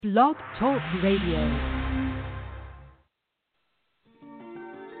Blog Talk Radio.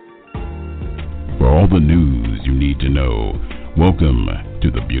 For all the news you need to know, welcome to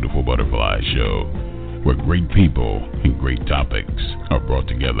the Beautiful Butterfly Show, where great people and great topics are brought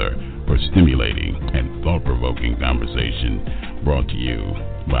together for stimulating and thought-provoking conversation, brought to you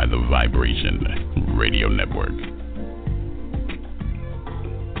by the Vibration Radio Network.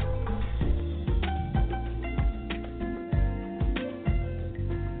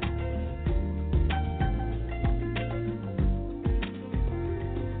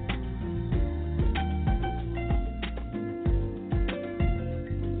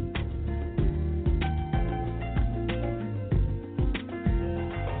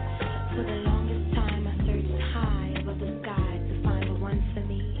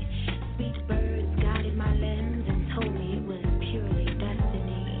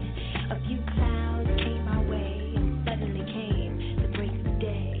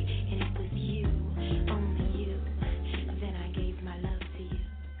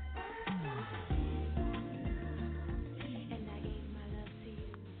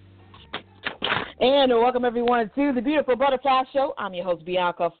 And welcome, everyone, to the Beautiful Butterfly Show. I'm your host,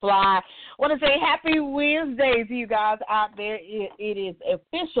 Bianca Fly. I want to say happy Wednesday to you guys out there. It is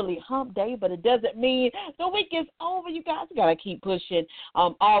officially hump day, but it doesn't mean the week is over. You guys got to keep pushing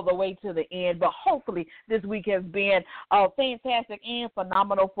all the way to the end. But hopefully this week has been fantastic and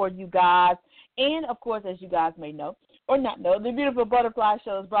phenomenal for you guys. And, of course, as you guys may know, or not know, the Beautiful Butterfly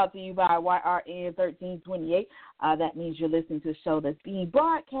Show is brought to you by YRN 1328. That means you're listening to a show that's being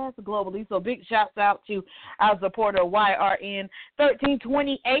broadcast globally. So big shouts out to our supporter, YRN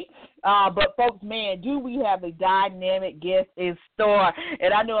 1328. But, folks, man, do we have a dynamic guest in store?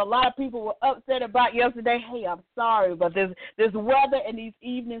 And I know a lot of people were upset about yesterday. Hey, I'm sorry, but this weather and these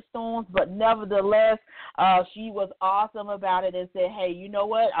evening storms, but nevertheless, she was awesome about it and said, hey, you know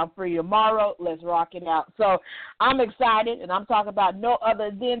what? I'm free tomorrow. Let's rock it out. So I'm excited, and I'm talking about no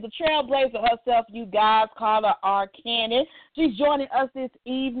other than the TrailBlazer herself, you guys, Carla R. She's joining us this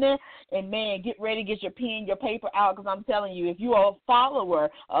evening, and, man, get ready, get your pen, your paper out, because I'm telling you, if you are a follower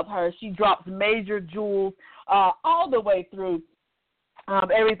of her, she drops major jewels all the way through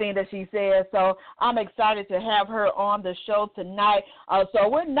everything that she says. So I'm excited to have her on the show tonight. So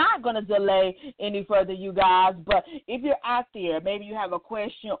we're not going to delay any further, you guys. But if you're out there, maybe you have a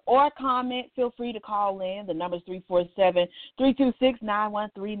question or a comment, feel free to call in. The number is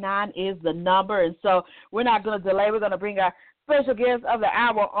 347-326-9139 is the number. And so we're not going to delay. We're going to bring our special guest of the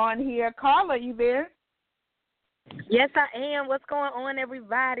hour on here. Carla, you there? Yes, I am. What's going on,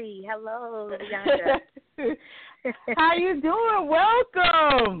 everybody? Hello, Bianca. How you doing?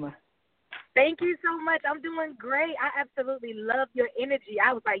 Welcome. Thank you so much. I'm doing great. I absolutely love your energy.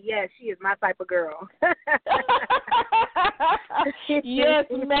 I was like, yes, she is my type of girl. Yes,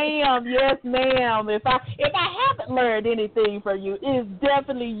 ma'am. Yes, ma'am. If I haven't learned anything from you, it's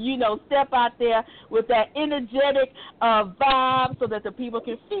definitely, step out there with that energetic vibe so that the people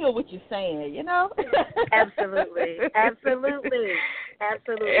can feel what you're saying, Absolutely. Absolutely.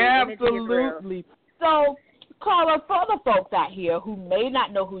 Absolutely. Absolutely. So, Carla, for the folks out here who may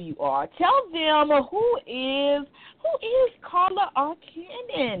not know who you are, tell them who is Carla R.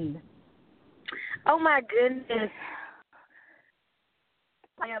 Oh, my goodness.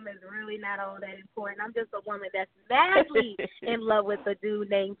 I am is really not all that important. I'm just a woman that's madly in love with a dude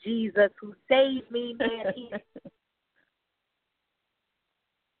named Jesus who saved me, man.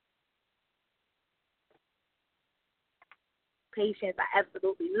 Patience. I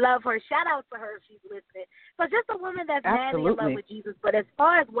absolutely love her. Shout out to her if she's listening. So just a woman that's madly in love with Jesus. But as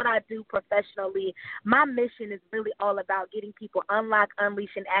far as what I do professionally, my mission is really all about getting people unlocked,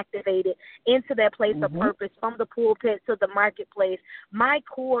 unleashed, and activated into their place of purpose, from the pulpit to the marketplace. My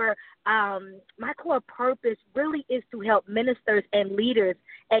core purpose really is to help ministers and leaders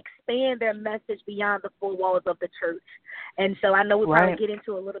expand their message beyond the four walls of the church. And so I know we'll probably get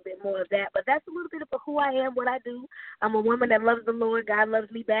into a little bit more of that, but that's a little bit of who I am, what I do. I'm a woman that loves the Lord. God loves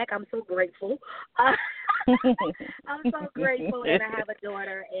me back. I'm so grateful. I'm so grateful that I have a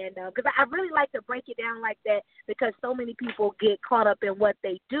daughter, and because I really like to break it down like that, because so many people get caught up in what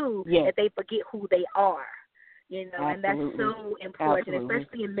they do that they forget who they are. And that's so important,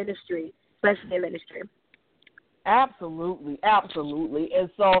 especially in ministry. Absolutely. And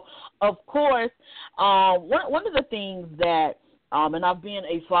so, of course, one of the things that and I've been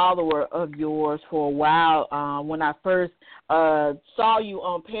a follower of yours for a while. When I first saw you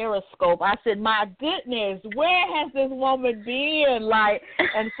on Periscope, I said, my goodness, where has this woman been? Like,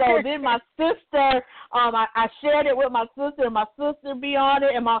 and so then my sister, I shared it with my sister, and my sister be on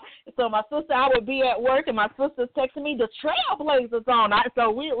it, and so my sister, I would be at work, and my sister's texting me, the TrailBlazer's on.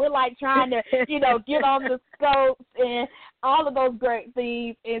 So we're like trying to, get on the scopes and all of those great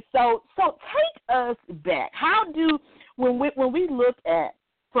things. And so take us back. How do, when we look at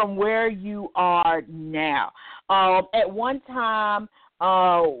from where you are now, at one time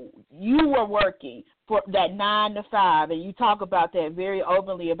you were working for that 9 to 5, and you talk about that very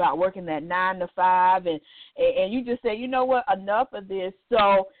openly about working that 9 to 5, and you just said, you know what, enough of this.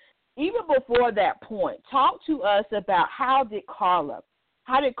 So even before that point, talk to us about how did Carla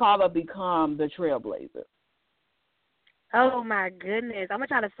become the TrailBlazer? Oh, my goodness. I'm going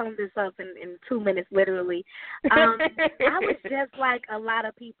to try to sum this up in 2 minutes, literally. I was just like a lot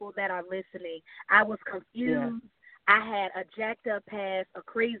of people that are listening. I was confused. Yeah. I had a jacked up past, a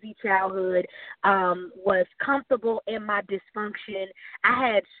crazy childhood, was comfortable in my dysfunction. I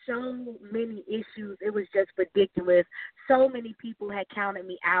had so many issues. It was just ridiculous. So many people had counted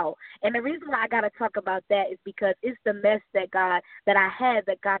me out. And the reason why I got to talk about that is because it's the mess that I had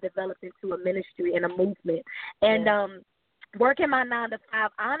that God developed into a ministry and a movement. And, working my 9 to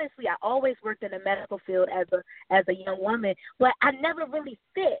 5, honestly, I always worked in the medical field as a young woman, but I never really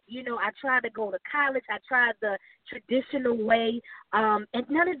fit. I tried to go to college. I tried the traditional way, and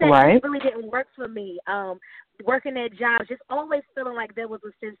none of that really didn't work for me. Working at jobs, just always feeling like there was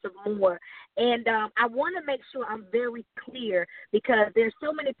a sense of more. And I want to make sure I'm very clear, because there's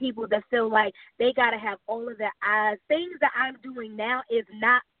so many people that feel like they got to have all of their eyes. Things that I'm doing now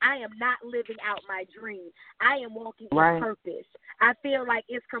I am not living out my dream. I am walking in purpose. I feel like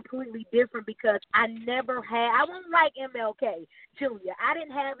it's completely different because I wasn't like MLK Jr. I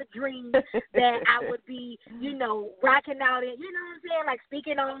didn't have a dream that I would be, rocking out in, what I'm saying, like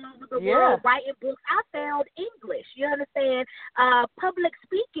speaking all over the world, writing books. I failed English, you understand? Public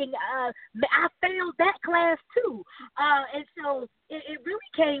speaking, I failed that class too. And so it really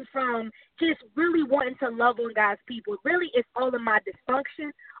came from just really wanting to love on God's people. Really, it's all of my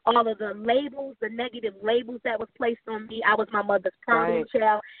dysfunction, all of the labels, the negative labels that was placed on me. I was my mother's problem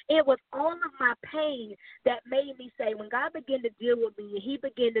child. It was all of my pain that made me say, when God began to deal with me, He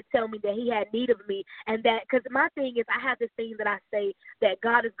began to tell me that He had need of me, and that, because my thing is, I have this thing that I say that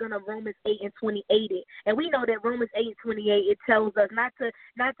God is going to Romans 8:28 it. And we know that Romans 8:28, it tells us not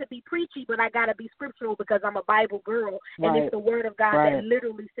to be preachy, but I got to be scriptural because I'm a Bible girl, and it's the word of God that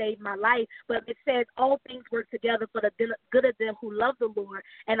literally saved my life. But it says all things work together for the good of them who love the Lord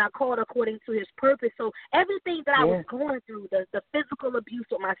and are called according to His purpose. So everything that I was going through, the physical abuse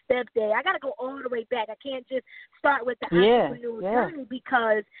with my stepdad, I got to go all the way back. I can't just start with the entrepreneurial journey,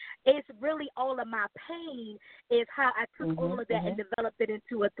 because it's really all of my pain is how I took all of that and developed it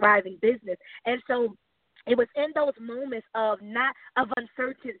into a thriving business. And so it was in those moments of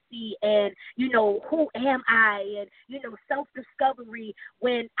uncertainty and, who am I, and, self-discovery,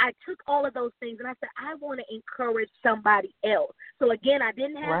 when I took all of those things and I said, I want to encourage somebody else. So, again, I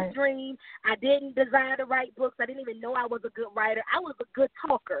didn't have a dream. I didn't desire to write books. I didn't even know I was a good writer. I was a good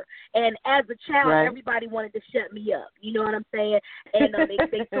talker. And as a child, everybody wanted to shut me up. You know what I'm saying? And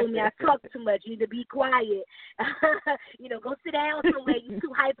they told me I talk too much. You need to be quiet. Go sit down somewhere. You're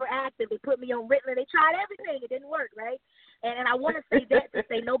too hyperactive. They put me on Ritalin. They tried everything. It didn't work, right? And I want to say that to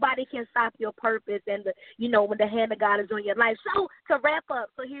say nobody can stop your purpose, and when the hand of God is on your life. So to wrap up,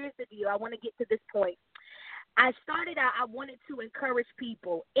 so here's the deal. I want to get to this point. I started out, I wanted to encourage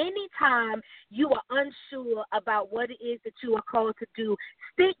people. Anytime you are unsure about what it is that you are called to do,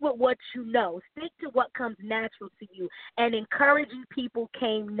 stick with what you know. Stick to what comes natural to you. And encouraging people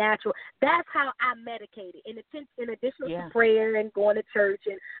came natural. That's how I medicated. In addition to prayer and going to church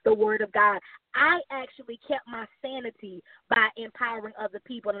and the Word of God, I actually kept my sanity by empowering other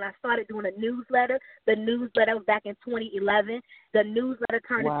people. And I started doing a newsletter. The newsletter was back in 2011. The newsletter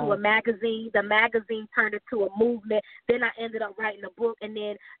turned into a magazine. The magazine turned into a movement. Then I ended up writing a book. And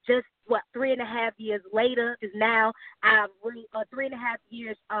then just, 3.5 years later is now, 3.5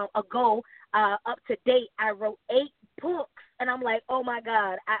 years ago, up to date, I wrote 8 books. And I'm like, oh, my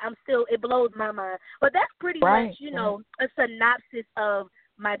God, I'm still, it blows my mind. But that's pretty much, a synopsis of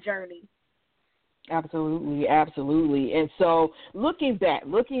my journey. Absolutely, absolutely. And so looking back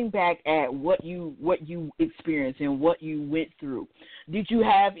at what you experienced and what you went through, did you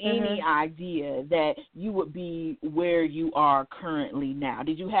have any idea that you would be where you are currently now?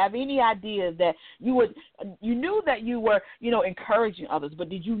 Did you have any idea that you knew that you were, encouraging others, but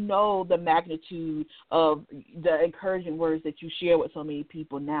did you know the magnitude of the encouraging words that you share with so many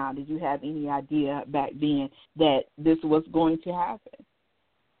people now? Did you have any idea back then that this was going to happen?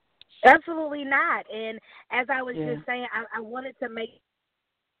 Absolutely not. And as I was just saying, I wanted to make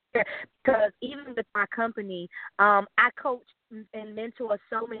sure, because even with my company, I coach and mentor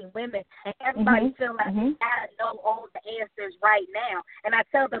so many women, and everybody feel like they gotta know all the answers right now. And I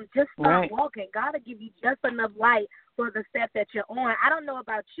tell them, just start walking. God will give you just enough light for the step that you're on. I don't know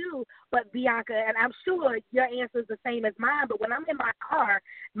about you, but Bianca, and I'm sure your answer is the same as mine, but when I'm in my car,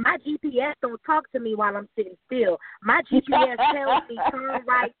 my GPS don't talk to me while I'm sitting still. My GPS tells me turn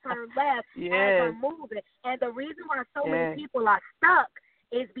right, turn left as I'm moving. And the reason why so many people are stuck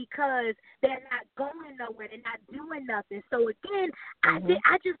is because they're not going nowhere, they're not doing nothing. So again,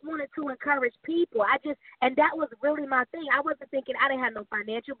 I just wanted to encourage people. And that was really my thing. I wasn't thinking, I didn't have no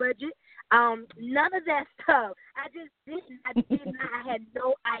financial budget, none of that stuff. I just didn't. I had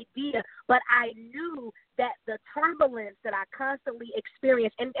no idea, but I knew that the turbulence that I constantly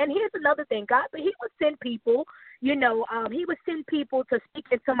experienced. And here's another thing, God, but He would send people. He would send people to speak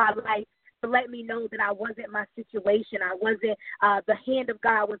into my life, to let me know that I wasn't my situation. I wasn't, the hand of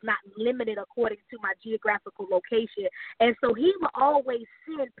God was not limited according to my geographical location. And so He will always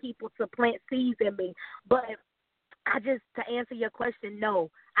send people to plant seeds in me. But to answer your question,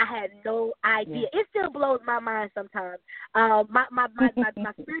 no, I had no idea. It still blows my mind sometimes. My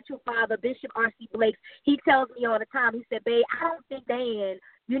spiritual father, Bishop R.C. Blakes, he tells me all the time, he said, babe, I don't think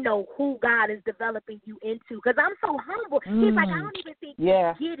who God is developing you into. Because I'm so humble. He's like, I don't even think you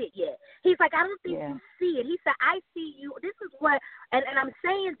get it yet. He's like, I don't think you see it. He said, I see you. This is what, and I'm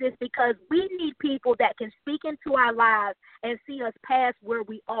saying this because we need people that can speak into our lives and see us past where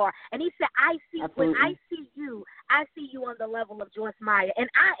we are. And he said, when I see you on the level of Joyce Meyer. And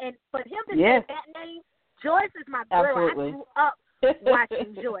for him to say that name, Joyce is my girl. Absolutely. I grew up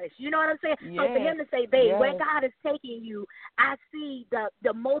watching Joyce. You know what I'm saying? So for him to say, babe, where God is taking you, I see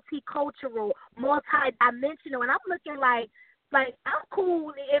the multicultural, multi-dimensional, and I'm looking like I'm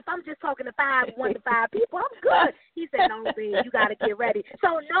cool if I'm just talking to 1 to 5 people. I'm good. He said, no, babe, you got to get ready.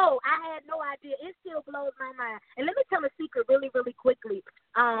 So, no, I had no idea. It still blows my mind. And let me tell a secret really, really quickly.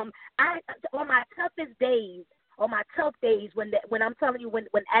 On my toughest days, when I'm telling you,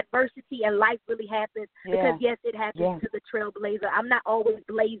 when adversity and life really happens, because yes, it happens to the trailblazer. I'm not always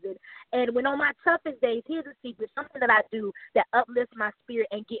blazing. And when on my toughest days, here's a secret, something that I do that uplifts my spirit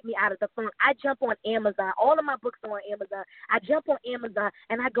and get me out of the funk. I jump on Amazon. All of my books are on Amazon. I jump on Amazon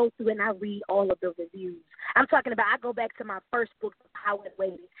and I go through and I read all of the reviews. I'm talking about, I go back to my first book, Power and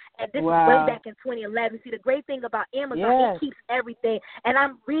Waiting. And this is way back in 2011. See, the great thing about Amazon, it keeps everything. And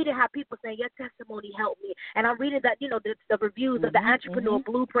I'm reading how people say, your testimony helped me. And I'm reading that, the reviews of the Entrepreneur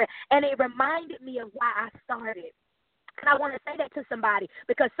Blueprint, and it reminded me of why I started. And I want to say that to somebody,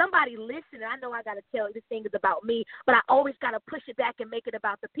 because somebody listening, I know I got to tell you this thing is about me, but I always got to push it back and make it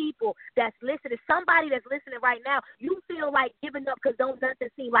about the people that's listening. Somebody that's listening right now, you feel like giving up because don't nothing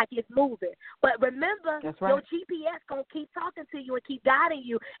seem like it's moving. But remember, your GPS going to keep talking to you and keep guiding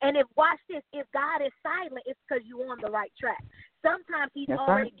you. And watch this, if God is silent, it's because you're on the right track. Sometimes He's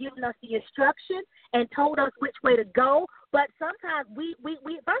already given us the instruction and told us which way to go. But sometimes we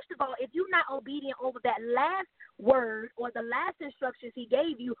first of all, if you're not obedient over that last word or the last instructions He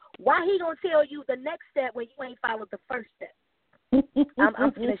gave you, why He gonna tell you the next step when you ain't followed the first step?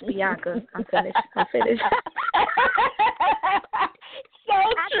 I'm finished, Bianca. I'm finished. So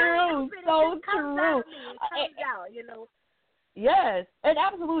true. Yes, and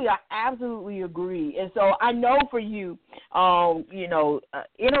absolutely, I absolutely agree. And so I know for you,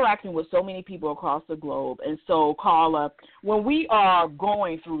 interacting with so many people across the globe. And so, Carla, when we are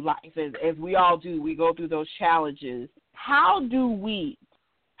going through life, as we all do, we go through those challenges. How do we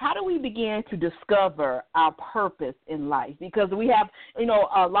begin to discover our purpose in life? Because we have,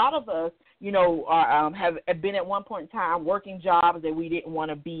 a lot of us, have been at one point in time working jobs that we didn't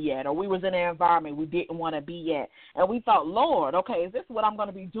want to be at, or we was in an environment we didn't want to be at. And we thought, Lord, okay, is this what I'm going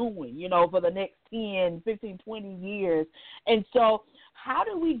to be doing, for the next 10, 15, 20 years? And so how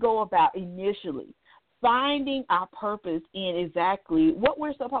do we go about initially finding our purpose in exactly what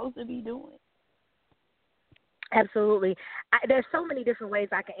we're supposed to be doing? Absolutely. There's so many different ways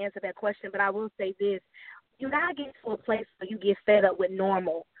I can answer that question, but I will say this. You got to get to a place where you get fed up with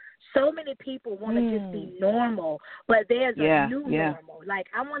normal. So many people want to just be normal, but there's a new normal. Like,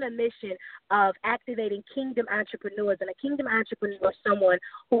 I'm on a mission of activating kingdom entrepreneurs, and a kingdom entrepreneur is someone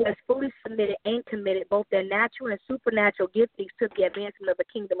who has fully submitted and committed both their natural and supernatural giftings to the advancement of the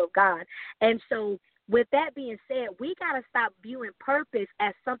kingdom of God. And so with that being said, we got to stop viewing purpose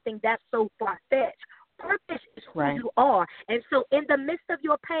as something that's so far-fetched. Purpose is who you are. And so in the midst of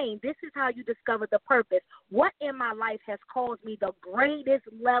your pain, this is how you discover the purpose. What in my life has caused me the greatest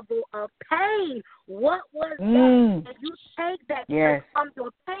level of pain? What was that? And you take that from your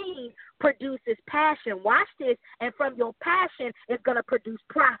pain produces passion. Watch this. And from your passion, it's going to produce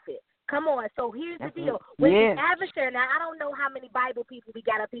profit. Come on. So here's the deal. With the adversary, now I don't know how many Bible people we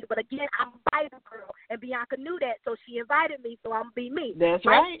got up here, but again, I'm a Bible girl, and Bianca knew that, so she invited me, so I'm going to be me. That's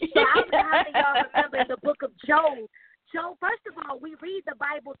right. So I don't know how many of y'all remember in the book of Job. Job, first of all, we read the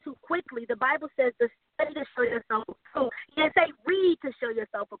Bible too quickly. The Bible says to study to show yourself approved. He didn't say read to show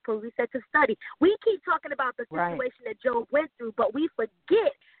yourself approved. He said to study. We keep talking about the situation that Job went through, but we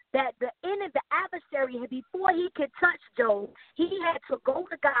forget that the enemy, the adversary, before he could touch Job, he had to go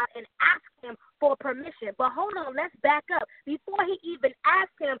to God and ask him for permission. But hold on, let's back up. Before he even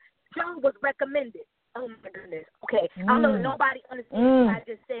asked him, Job was recommended. Oh, my goodness. Okay, I don't know if nobody understands what I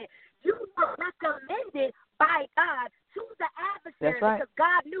just said. You were recommended by God to the adversary because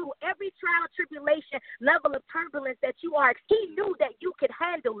God knew every trial, tribulation, level of turbulence that you are. He knew that you could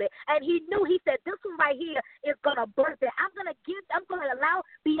handle it, and he knew. He said, "This one right here is gonna birth it. I'm gonna allow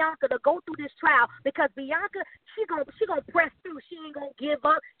Bianca to go through this trial because Bianca, she gonna press through. She ain't gonna give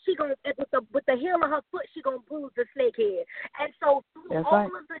up. She gonna with the heel of her foot, she gonna bruise the snake head." And so through all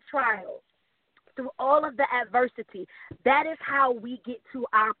of the trials, through all of the adversity, that is how we get to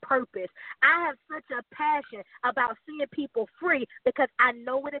our purpose. I have such a passion about seeing people free because I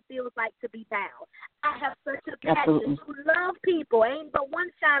know what it feels like to be bound. I have such a passion to love people. Ain't but one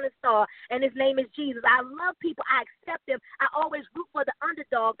shining star, and his name is Jesus. I love people. I accept them. I always root for the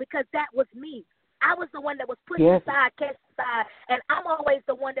underdog because that was me. I was the one that was pushed aside, cast aside, and I'm always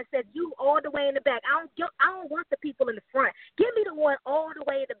the one that says, you all the way in the back. I don't want the people in the front. Give me the one all the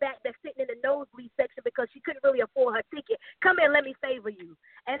way in the back that's sitting in the nosebleed section because she couldn't really afford her ticket. Come here, let me favor you.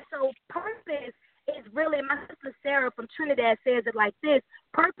 And so purpose is really, my sister Sarah from Trinidad says it like this: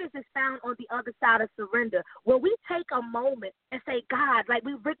 purpose is found on the other side of surrender. When we take a moment and say, God, like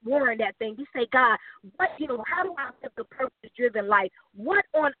we Rick Warren that thing, we say, God, how do I live the purpose-driven life? What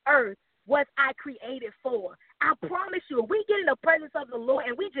on earth was I created for? I promise you, if we get in the presence of the Lord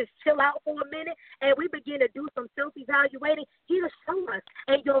and we just chill out for a minute and we begin to do some self-evaluating, he'll show us.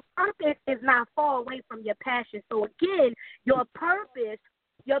 And your purpose is not far away from your passion. So again, your purpose,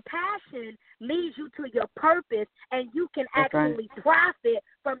 your passion leads you to your purpose, and you can actually profit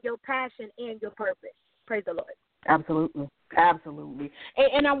from your passion and your purpose. Praise the Lord. Absolutely.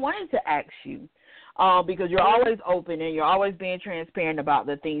 And I wanted to ask you, because you're always open and you're always being transparent about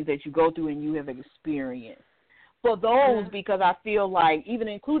the things that you go through and you have experienced. For those, because I feel like, even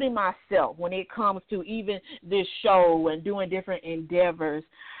including myself, when it comes to even this show and doing different endeavors,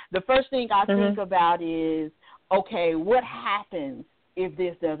 the first thing I think about is, okay, what happens if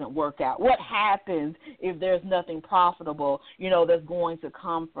this doesn't work out? What happens if there's nothing profitable, that's going to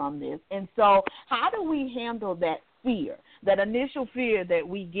come from this? And so how do we handle that fear, that initial fear that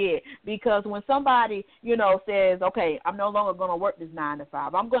we get? Because when somebody, says, okay, I'm no longer going to work this 9 to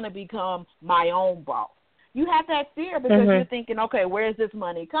 5, I'm going to become my own boss, you have that fear because you're thinking, okay, where's this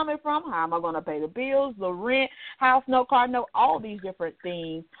money coming from? How am I going to pay the bills, the rent, house note, car note, all these different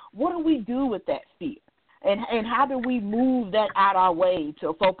things? What do we do with that fear? And how do we move that out our way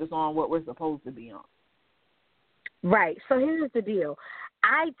to focus on what we're supposed to be on? Right. So here's the deal.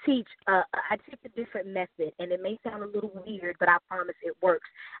 I teach a different method, and it may sound a little weird, but I promise it works.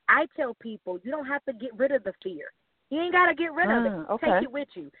 I tell people you don't have to get rid of the fear. You ain't got to get rid of it. Okay. Take it with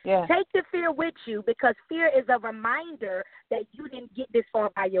you. Yeah. Take the fear with you, because fear is a reminder that you didn't get this far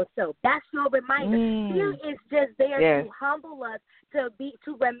by yourself. That's your reminder. Fear is just there to humble us, to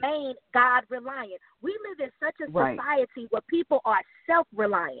remain God reliant. We live in such a society where people are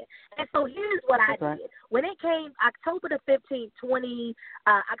self-reliant. And so here's what I did. When it came October the 15th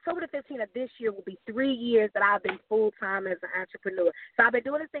of this year will be 3 years that I've been full-time as an entrepreneur. So I've been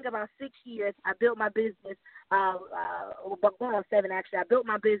doing this thing about 6 years. I built my business, going on 7 actually. I built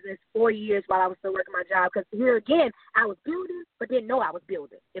my business 4 years while I was still working my job, because here again, I was building but didn't know I was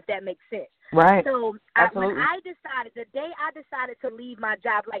building, if that makes sense. Right. So when the day I decided to leave my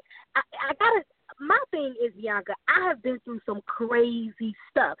job, like my thing is, Bianca, I have been through some crazy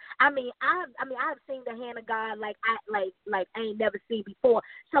stuff. I have seen the hand of God like I ain't never seen before.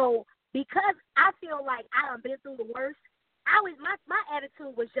 So because I feel like I done been through the worst, my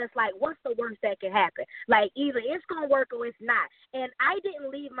attitude was just like, what's the worst that can happen? Like, either it's going to work or it's not. And I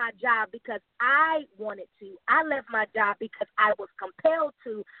didn't leave my job because I wanted to. I left my job because I was compelled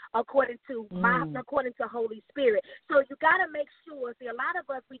to, according to Holy Spirit. So you got to make sure. See, a lot of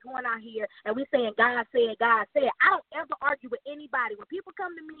us, we going out here and we saying, God said, God said. I don't ever argue with anybody. When people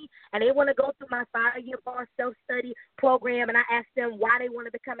come to me and they want to go through my 5-year bar self-study program, and I ask them why they want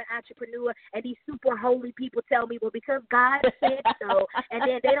to become an entrepreneur, and these super holy people tell me, well, because God said so, and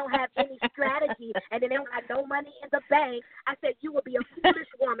then they don't have any strategy, and then they don't have no money in the bank. I said, you will be a foolish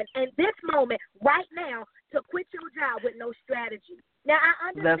woman in this moment, right now, to quit your job with no strategy. Now, I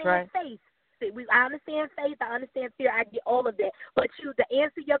understand faith. I understand faith. I understand fear. I get all of that. But to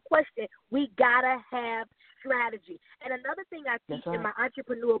answer your question, we got to have strategy. And another thing I teach in my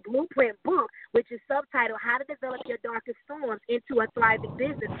Entrepreneur Blueprint book, which is subtitled How to Develop Your Darkest Storms into a Thriving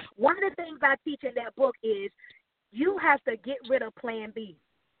Business, one of the things I teach in that book is you have to get rid of plan B.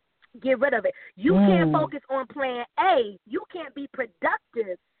 Get rid of it. You can't focus on plan A. You can't be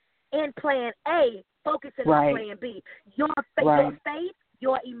productive in plan A, focusing on plan B. Your faith,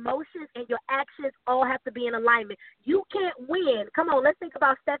 your emotions, and your actions all have to be in alignment. You can't win. Come on, let's think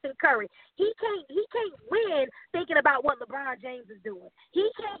about Stephen Curry. He can't win thinking about what LeBron James is doing. He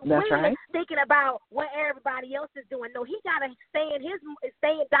can't win thinking about what everybody else is doing. No, he gotta stay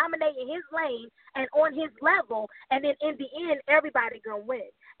dominating his lane and on his level, and then in the end, everybody gonna win.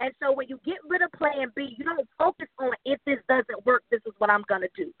 And so when you get rid of plan B, you don't focus on, if this doesn't work, this is what I'm gonna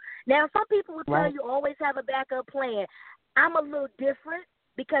do. Now, some people will tell you always have a backup plan. I'm a little different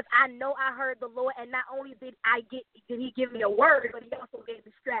because I know I heard the Lord, and not only did he give me a word, but he also gave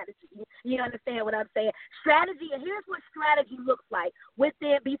me strategy. You understand what I'm saying? Strategy, and here's what strategy looks like.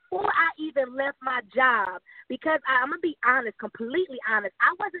 Before I even left my job, because I'm going to be honest, completely honest,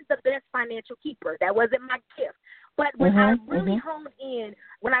 I wasn't the best financial keeper. That wasn't my gift. But when I really honed in,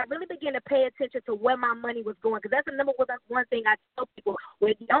 when I really began to pay attention to where my money was going, because that's one thing I tell people,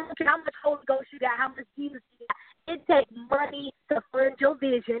 when you don't care how much Holy Ghost you got, how much Jesus you got, it takes money to fund your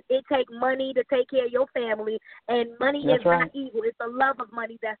vision. It takes money to take care of your family, and money is not evil. It's the love of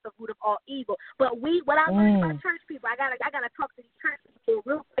money that's the root of all evil. But what I learned about church people, I gotta talk to these church people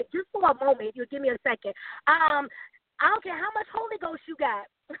real quick, just for a moment. If you'll give me a second. I don't care how much Holy Ghost you got.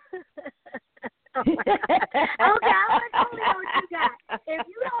 Oh my God. I don't care how much Holy Ghost you got. If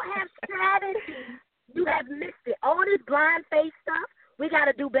you don't have strategy, you have missed it. All this blind faith stuff, we got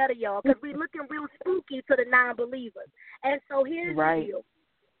to do better, y'all, because we're looking real spooky to the non-believers. And so here's the deal.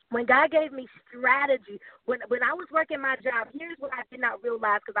 When God gave me strategy, when I was working my job, here's what I did not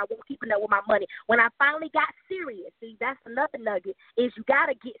realize because I wasn't keeping up with my money. When I finally got serious, see, that's another nugget, is you got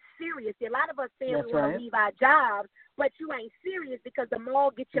to get serious. See, a lot of us say we want to leave our jobs, but you ain't serious because the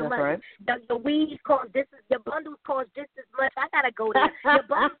mall gets your money. The weeds cost your bundles cost just as much. I got to go there. Your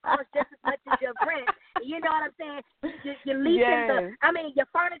bundles cost just as much as your rent. You know what I'm saying? You're leasing your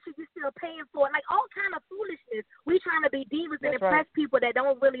furniture, you're still paying for it. Like all kind of foolishness. We trying to be divas and impress people that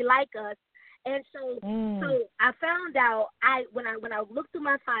don't really like us. And so I found out when I looked through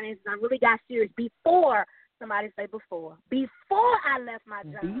my finances, I really got serious before I left my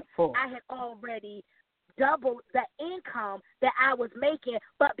job. I had already doubled the income that I was making,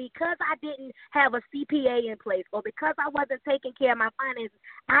 but because I didn't have a CPA in place or because I wasn't taking care of my finances,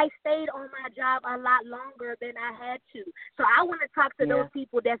 I stayed on my job a lot longer than I had to. So I want to talk to those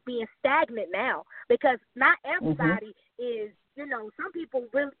people that's being stagnant now, because not everybody is, some people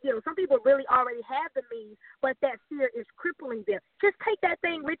really already have the means, but that fear is crippling them. Just take that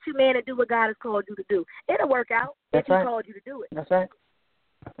thing with you, man, and do what God has called you to do. It'll work out if He called you to do it. That's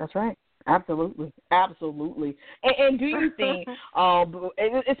right. Absolutely. And do you think,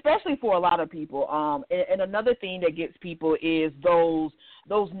 especially for a lot of people, and another thing that gets people is those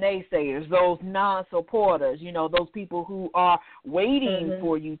naysayers, those non-supporters, those people who are waiting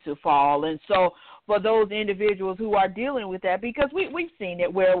for you to fall. And so for those individuals who are dealing with that, because we've seen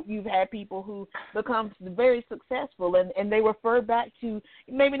it where you've had people who become very successful and they refer back to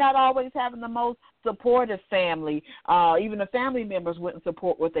maybe not always having the most supportive family. Even the family members wouldn't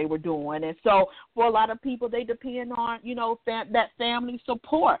support what they were doing. And so for a lot of people, they depend on, that family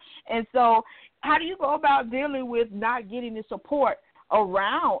support. And so how do you go about dealing with not getting the support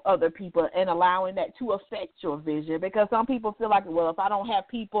around other people and allowing that to affect your vision? Because some people feel like, well, if I don't have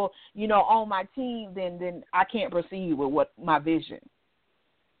people, on my team, then I can't proceed with what my vision.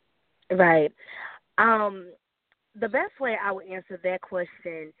 Right. The best way I would answer that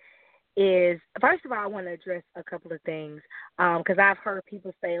question is, first of all, I want to address a couple of things. because I've heard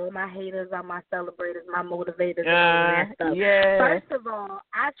people say, "Oh, my haters are my celebrators, my motivators," and all that stuff. Yeah. First of all,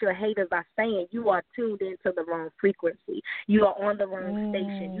 as your haters are saying, you are tuned into the wrong frequency. You are on the wrong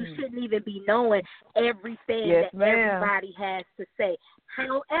station. You shouldn't even be knowing everything everybody has to say.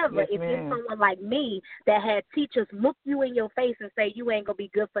 However, if you're someone like me that had teachers look you in your face and say you ain't going to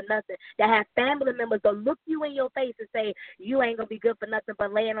be good for nothing, that have family members that look you in your face and say you ain't going to be good for nothing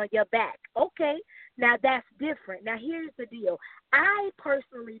but laying on your back, okay, now that's different. Now here's the deal. I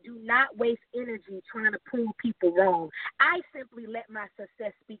personally do not waste energy trying to prove people wrong. I simply let my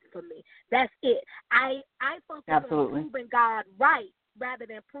success speak for me. That's it. I focus on proving God right rather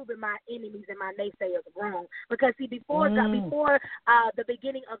than proving my enemies and my naysayers wrong. Because, see, before the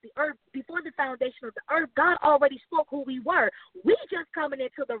beginning of the earth, before the foundation of the earth, God already spoke who we were. We just coming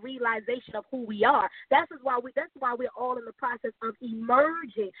into the realization of who we are. That's why we're all in the process of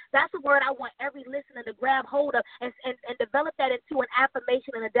emerging. That's the word I want every listener to grab hold of and develop that into an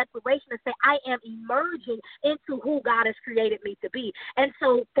affirmation and a declaration and say, I am emerging into who God has created me to be. And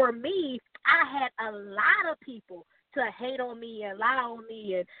so for me, I had a lot of people to hate on me and lie on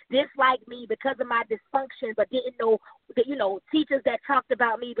me and dislike me because of my dysfunction, but didn't know that, teachers that talked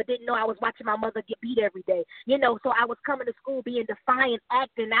about me but didn't know I was watching my mother get beat every day. So I was coming to school being defiant,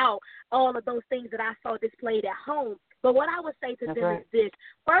 acting out, all of those things that I saw displayed at home. But what I would say to them is this.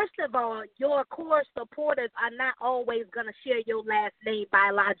 First of all, your core supporters are not always going to share your last name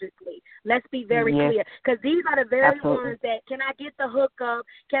biologically. Let's be very clear. Because these are the very ones that, can I get the hookup?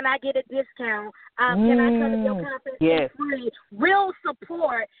 Can I get a discount? Can I come to your conference for free? Real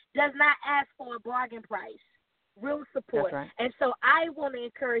support does not ask for a bargain price. Real support. And so I want to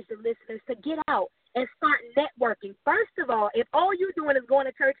encourage the listeners to get out and start networking. First of all, if all you're doing is going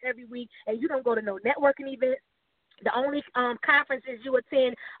to church every week and you don't go to no networking events, the only conferences you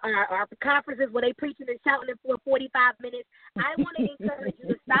attend are conferences where they preaching and shouting for 45 minutes. I want to encourage you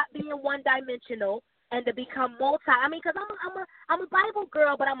to stop being one-dimensional and to become because I'm a Bible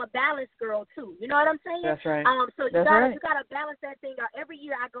girl, but I'm a balanced girl too. You know what I'm saying? That's right. So you gotta balance that thing out. Every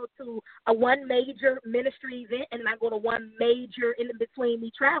year I go to one major ministry event, and then I go to one major in between me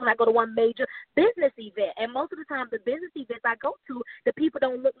traveling. I go to one major business event, and most of the time the business events I go to, the people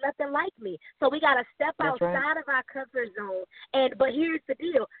don't look nothing like me. So we gotta step outside of our comfort zone. But here's the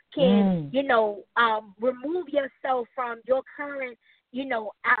deal: can remove yourself from your current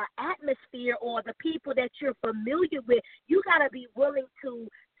atmosphere or the people that you're familiar with. You got to be willing to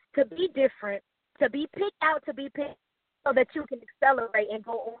be different, to be picked out, to be picked so that you can accelerate and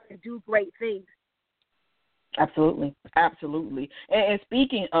go on and do great things. Absolutely. And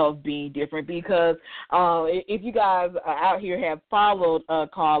speaking of being different, because if you guys out here have followed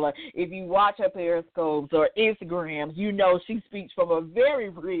Carla, if you watch her Periscopes or Instagrams, she speaks from a very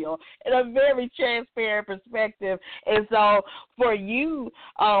real and a very transparent perspective. And so for you,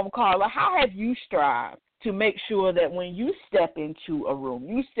 Carla, how have you strived to make sure that when you step into a room,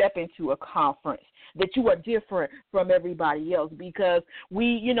 you step into a conference, that you are different from everybody else? Because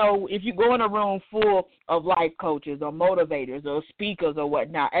if you go in a room full of life coaches or motivators or speakers or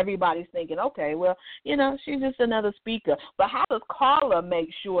whatnot, everybody's thinking, okay, well, she's just another speaker. But how does Carla make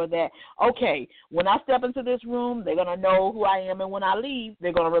sure that, okay, when I step into this room, they're going to know who I am, and when I leave,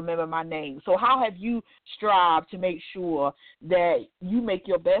 they're going to remember my name? So how have you strived to make sure that you make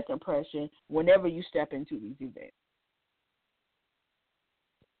your best impression whenever you step into these events?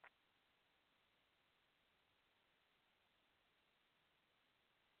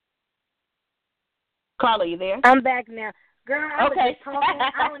 Carla, you there? I'm back now. Girl, I was just talking.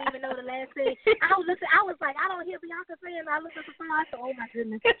 I don't even know the last thing. I was like, I don't hear Bianca saying. I looked at the phone. I said, oh, my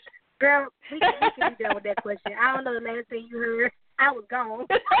goodness. Girl, we can be done with that question. I don't know the last thing you heard. I was gone.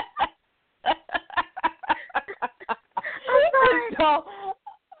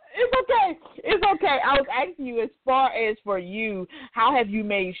 I'm sorry. It's okay. I was asking you, as far as for you, how have you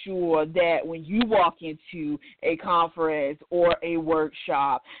made sure that when you walk into a conference or a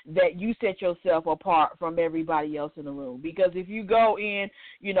workshop that you set yourself apart from everybody else in the room? Because if you go in,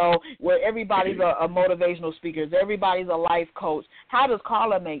 where everybody's a motivational speaker, everybody's a life coach, how does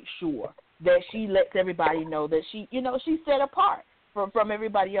Carla make sure that she lets everybody know that she's set apart from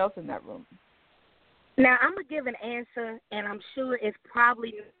everybody else in that room? Now, I'm going to give an answer, and I'm sure it's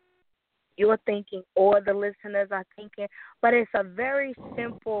probably you're thinking or the listeners are thinking, but it's a very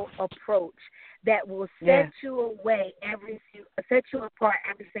simple approach that will set you apart every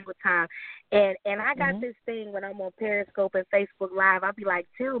single time. And I got this thing when I'm on Periscope and Facebook Live, I'll be like,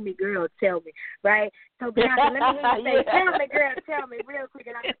 tell me, girl, tell me, right? So, Bianca, let me hear you say, tell me, girl, tell me, real quick,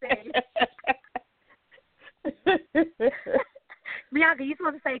 and I can say Bianca, you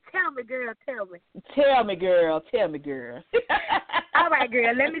supposed to say, tell me, girl, tell me. Tell me, girl. Tell me, girl. All right,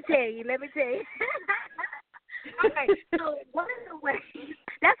 girl, let me tell you. Okay, so one of the ways,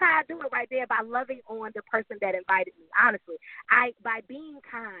 that's how I do it right there, by loving on the person that invited me, honestly. By being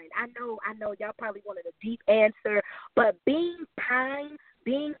kind. I know y'all probably wanted a deep answer, but being kind,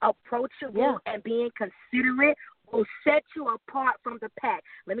 being approachable, and being considerate will set you apart from the pack.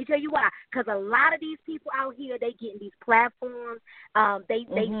 Let me tell you why. Because a lot of these people out here, they get in these platforms, they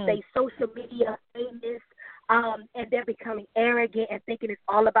social media famous, and they're becoming arrogant and thinking it's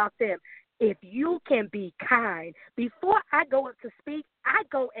all about them. If you can be kind, before I go up to speak, I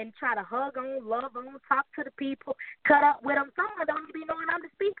go and try to hug on, love on, talk to the people, cut up with them. Someone don't even be knowing I'm the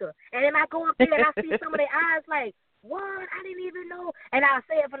speaker. And then I go up there and I see some of their eyes like, what? I didn't even know. And I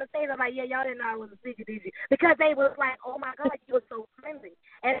say it from the stage. I'm like, yeah, y'all didn't know I was a speaker, did you? Because they was like, oh, my God, you were so friendly.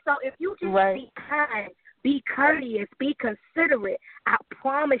 And so if you just be kind, be courteous, be considerate, I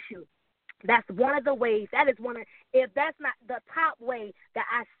promise you, that's one of the ways. That is one of, if that's not the top way that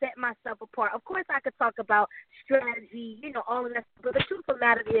I set myself apart. Of course, I could talk about strategy, all of that. But the truth of the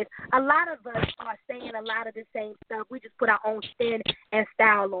matter is, a lot of us are saying a lot of the same stuff. We just put our own spin and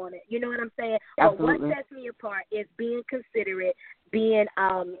style on it. You know what I'm saying? Absolutely. But what sets me apart is being considerate, being,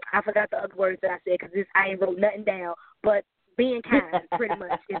 I forgot the other words that I said because I ain't wrote nothing down, but being kind, pretty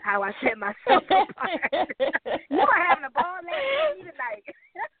much, is how I set myself apart. You are having a ball last night tonight.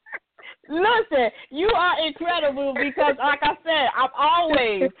 Listen, you are incredible because, like I said, I'm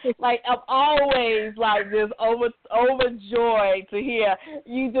always just overjoyed to hear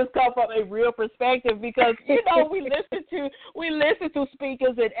you just come from a real perspective because we listen to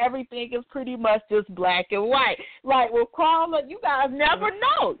speakers and everything is pretty much just black and white. Like with Carla, you guys never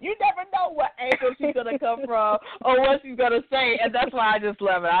know. You never know what angle she's gonna come from or what she's gonna say, and that's why I just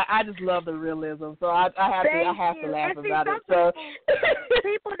love it. I just love the realism, so I have to laugh about it. So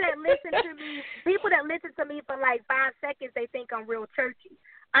people that listen to me for like 5 seconds, they think I'm real churchy.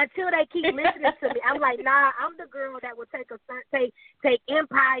 Until they keep listening to me, I'm like, nah, I'm the girl that will take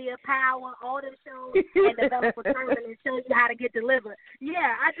Empire, Power, all them shows, and develop a sermon and show you how to get delivered.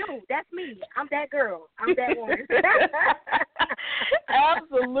 Yeah, I do. That's me. I'm that girl. I'm that woman.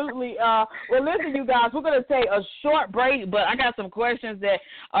 Absolutely. Well, listen, you guys, we're going to take a short break, but I got some questions that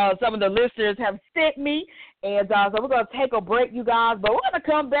some of the listeners have sent me. And so we're going to take a break, you guys, but we're going to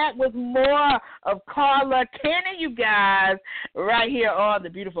come back with more of Carla Kenny, you guys, right here on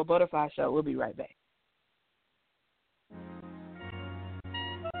the Beautiful Butterfly Show. We'll be right back.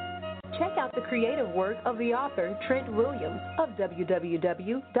 Check out the creative work of the author, Trent Williams, of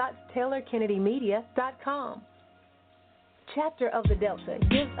www.taylorkennedymedia.com. Chapter of the Delta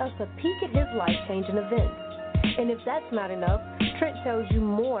gives us a peek at his life-changing events. And if that's not enough, Trent tells you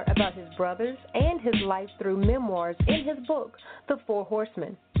more about his brothers and his life through memoirs in his book, The Four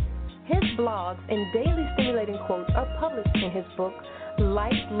Horsemen. His blogs and daily stimulating quotes are published in his book,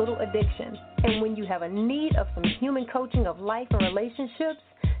 Life's Little Addiction. And when you have a need of some human coaching of life and relationships,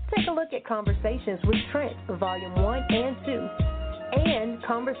 take a look at Conversations with Trent, Volume 1 and 2, and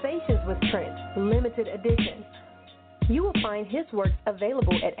Conversations with Trent, Limited Edition. You will find his works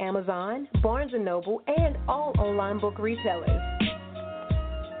available at Amazon, Barnes & Noble, and all online book retailers.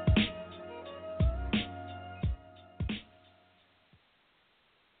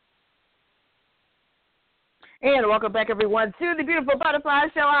 And welcome back, everyone, to the Beautiful Butterfly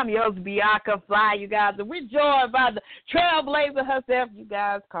Show. I'm your host, Bianca Fly, you guys. And we're joined by the TrailBlazer herself, you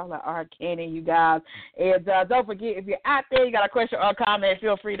guys, Carla R. Kenny, you guys. And don't forget, if you're out there, you got a question or a comment,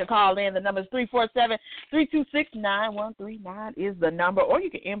 feel free to call in. The number is 347-326-9139 is the number. Or you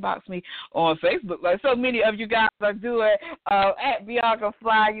can inbox me on Facebook, like so many of you guys are doing, at Bianca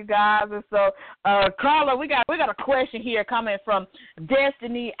Fly, you guys. And so, Carla, we got a question here coming from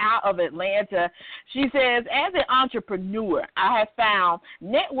Destiny out of Atlanta. She says, as an entrepreneur, I have found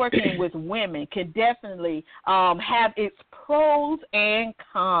networking with women can definitely have its pros and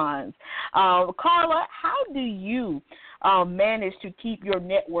cons. Carla, how do you manage to keep your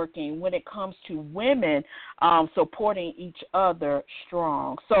networking when it comes to women supporting each other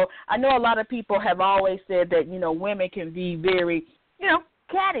strong? So I know a lot of people have always said that, women can be very,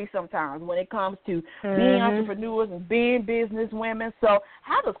 catty sometimes when it comes to being entrepreneurs and being business women. So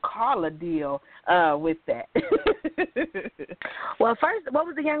how does Carla deal with that? Well, first, what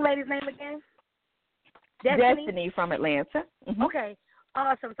was the young lady's name again? Destiny from Atlanta. Mm-hmm. Okay.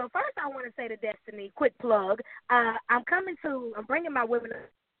 Awesome. So first I want to say to Destiny, quick plug, I'm bringing my women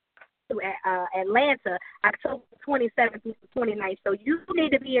through Atlanta, October 27th through the 29th. So you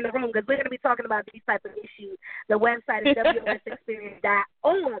need to be in the room because we're going to be talking about these type of issues. The website is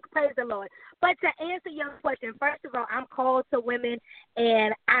wsexperience.org. Praise the Lord. But to answer your question, first of all, I'm called to women,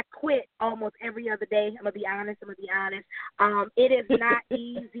 and I quit almost every other day. I'm going to be honest. It is not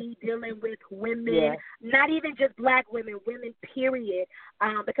easy dealing with women, not even just black women, women, period,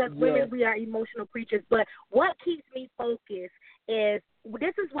 because women, we are emotional creatures. But what keeps me focused is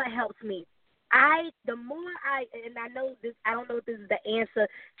this is what helps me. The more I know this, I don't know if this is the answer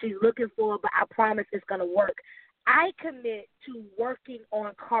she's looking for, but I promise it's going to work. I commit to working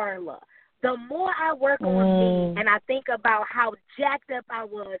on Carla. The more I work on me and I think about how jacked up I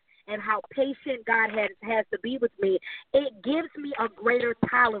was and how patient God has to be with me, it gives me a greater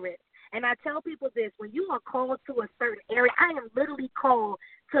tolerance. And I tell people this, when you are called to a certain area, I am literally called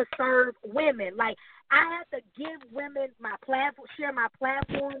to serve women. Like, I have to give women my platform, share my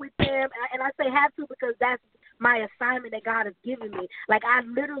platform with them. And I say have to because that's my assignment that God has given me. Like,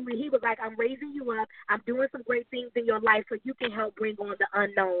 he was like, I'm raising you up. I'm doing some great things in your life so you can help bring on the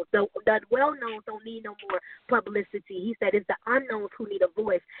unknowns. The well-knowns don't need no more publicity. He said it's the unknowns who need a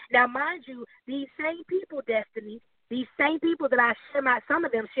voice. Now, mind you, these same people, Destiny, these same people that I some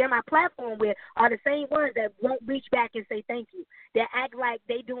of them share my platform with are the same ones that won't reach back and say thank you. That act like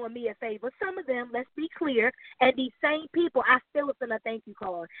they doing me a favor. Some of them, let's be clear, and these same people, I still send a thank you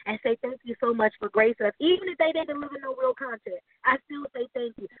card and say thank you so much for gracing us. Even if they didn't deliver no real content, I still say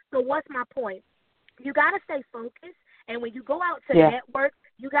thank you. So what's my point? You got to stay focused, and when you go out to network,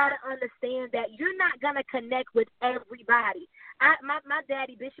 you got to understand that you're not going to connect with everybody. My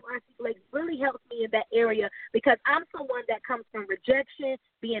daddy, Bishop R.C. Blake, really helps me in that area because I'm someone that comes from rejection,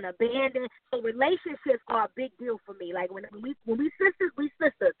 being abandoned. So relationships are a big deal for me. Like when we sisters, we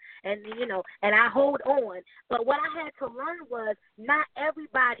sisters, and and I hold on. But what I had to learn was not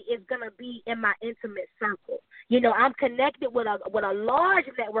everybody is gonna be in my intimate circle. I'm connected with a large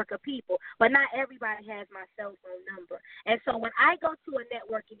network of people, but not everybody has my cell phone number. And so when I go to a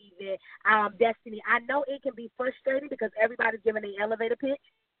networking event, Destiny, I know it can be frustrating because everybody's giving an elevator pitch,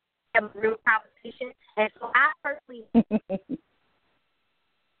 have a real conversation, and so I personally.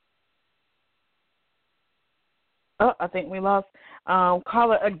 Oh, I think we lost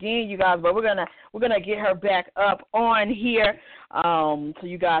Carla again, you guys, but we're gonna get her back up on here so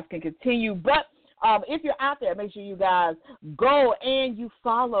you guys can continue. But if you're out there, make sure you guys go and you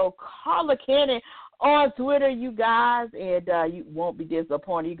follow Carla Cannon on Twitter, you guys, and you won't be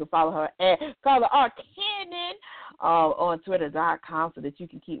disappointed. You can follow her at Carla R. Cannon on Twitter.com so that you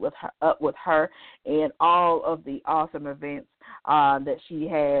can keep up with her and all of the awesome events that she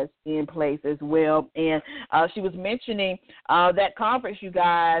has in place as well. And she was mentioning that conference, you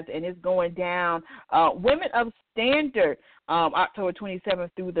guys, and it's going down, Women of Standard, October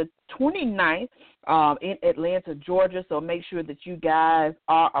 27th through the 29th in Atlanta, Georgia. So make sure that you guys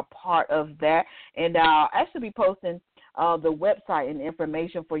are a part of that. And I'll actually be posting the website and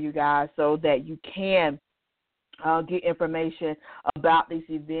information for you guys so that you can get information about this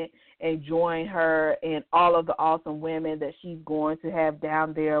event and join her and all of the awesome women that she's going to have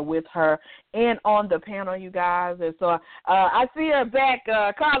down there with her and on the panel, you guys. And so I see her back.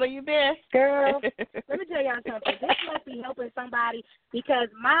 Carla, you there? Girl, let me tell y'all something. This must be helping somebody because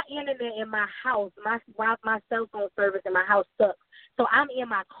my internet in my house, my cell phone service in my house sucks. So I'm in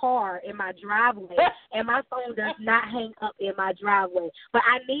my car, in my driveway, and my phone does not hang up in my driveway. But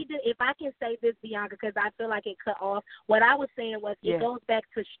I need to, if I can say this, Bianca, because I feel like it cut off, what I was saying was it goes back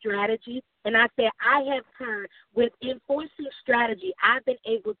to strategy. And I said I have turned, with enforcing strategy, I've been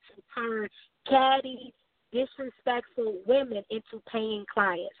able to turn catty, disrespectful women into paying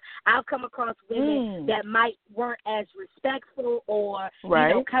clients. I've come across women that weren't as respectful or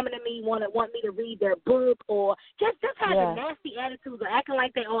coming to me want me to read their book or just having nasty attitudes or acting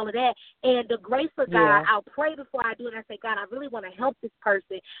like they all of that. And the grace of God, I'll pray before I do it and I say, God, I really want to help this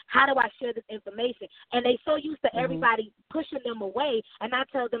person. How do I share this information? And they so used to everybody pushing them away, and I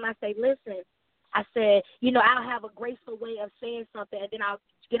tell them, I say, listen, I said, I'll have a graceful way of saying something, and then I'll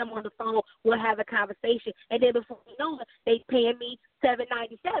get them on the phone. We'll have a conversation, and then before you know it, they paying me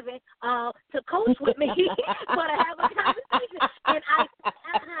 $7.97 to coach with me for to have a conversation. And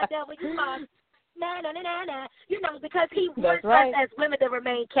devil, you are because he wants us as women to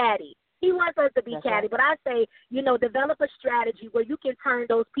remain catty. He wants us to be catty, but I say, develop a strategy where you can turn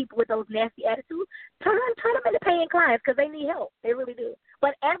those people with those nasty attitudes, turn them into paying clients because they need help. They really do.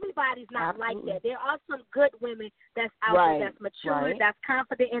 But everybody's not like that. There are some good women that's out there that's mature, that's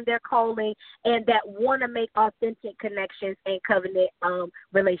confident in their calling, and that want to make authentic connections and covenant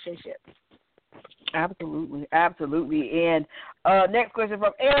relationships. Absolutely, absolutely. And next question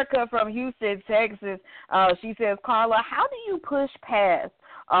from Erica from Houston, Texas. She says, Carla, how do you push past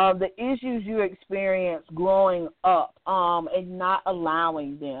the issues you experienced growing up and not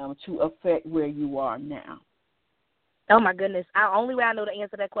allowing them to affect where you are now? Oh, my goodness. The only way I know to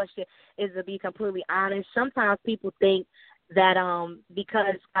answer that question is to be completely honest. Sometimes people think that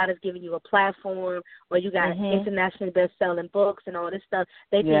because God has given you a platform or you got internationally best-selling books and all this stuff,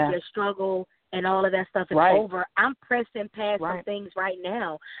 they think your struggle and all of that stuff is over. I'm pressing past some things right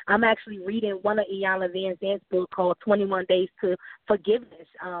now. I'm actually reading one of Iyanla Vanzant's book called 21 Days to Forgiveness.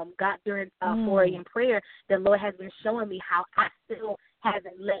 God, during 4 a.m. prayer, the Lord has been showing me how I still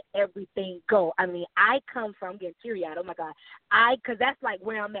haven't let everything go. I mean, I come from, I'm getting teary-eyed, oh, my God. Because that's like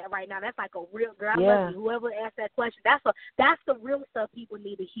where I'm at right now. That's like a real, girl, I love you. Whoever asked that question, that's the real stuff people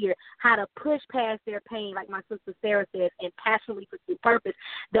need to hear, how to push past their pain, like my sister Sarah says, and passionately pursue purpose.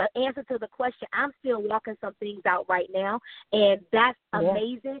 The answer to the question, I'm still walking some things out right now, and that's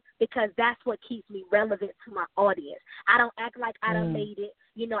amazing because that's what keeps me relevant to my audience. I don't act like I done made it.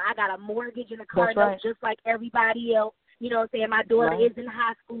 You know, I got a mortgage and a car note just like everybody else. You know what I'm saying? My daughter is in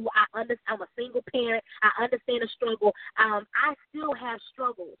high school. I'm a single parent. I understand the struggle. I still have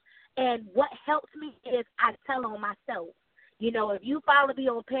struggles. And what helps me is I tell on myself. You know, if you follow me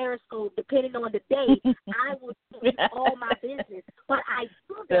on Periscope, depending on the day, I will tell you all my business. But I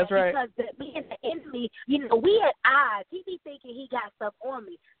do that because me and the enemy, you know, we at odds. He be thinking he got stuff on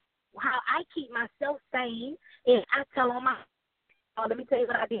me. How I keep myself sane is I tell on my let me tell you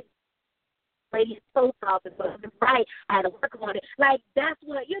what I did. Radio post office, but right, I had to work on it. Like, that's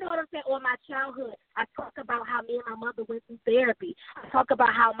what, you know what I'm saying, on my childhood. I talk about how me and my mother went through therapy. I talk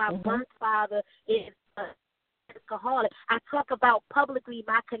about how my birth father is alcoholic. I talk about publicly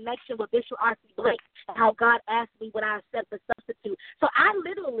my connection with Bishop R.C. Blake and how God asked me when I accept the substitute. So I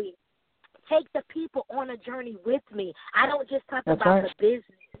literally take the people on a journey with me. I don't just talk about the business.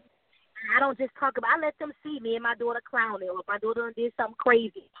 I don't just talk about, I let them see me and my daughter clowning, or if my daughter did something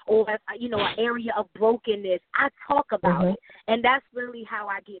crazy, or, you know, an area of brokenness. I talk about it, and that's really how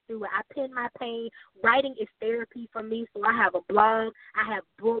I get through it. I pen my pain. Writing is therapy for me, so I have a blog. I have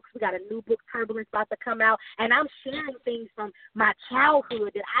books. We got a new book, Turbulence, about to come out, and I'm sharing things from my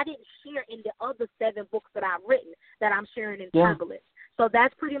childhood that I didn't share in the other 7 books that I've written that I'm sharing in Turbulence. So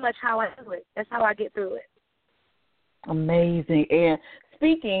that's pretty much how I do it. That's how I get through it. Amazing. And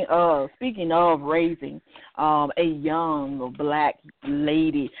speaking of raising a young black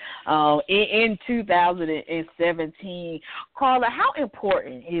lady in 2017, Carla, how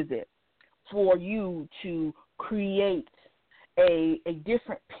important is it for you to create a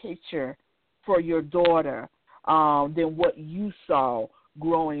different picture for your daughter than what you saw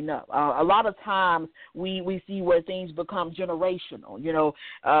growing up? A lot of times we see where things become generational, you know,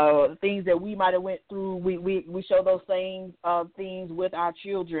 things that we might have went through, we show those same things with our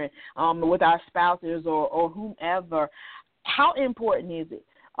children, with our spouses or whomever. How important is it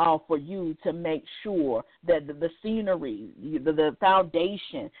for you to make sure that the scenery, the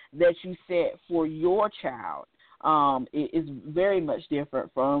foundation that you set for your child is very much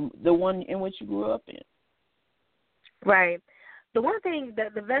different from the one in which you grew up in? Right. The one thing,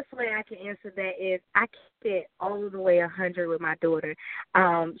 the best way I can answer that is I keep it all the way 100 with my daughter.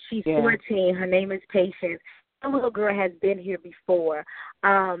 She's 14. Her name is Patience. The little girl has been here before.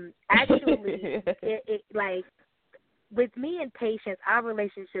 Actually, it like with me and Patience, our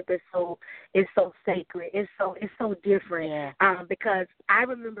relationship is so sacred. It's so different. Because I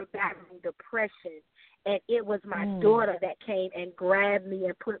remember battling depression, and it was my daughter that came and grabbed me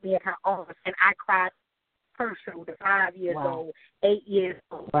and put me in her arms, and I cried. Her shoulder, 5 years old, 8 years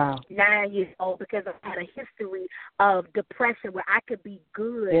old, 9 years old, because I had a history of depression where I could be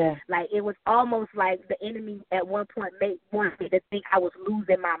good. Like, it was almost like the enemy at one point wanted me to think I was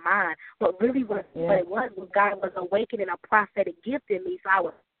losing my mind. But really what it was God was awakening a prophetic gift in me. So I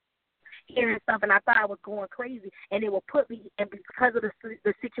was hearing stuff, and I thought I was going crazy, and it would put me, and because of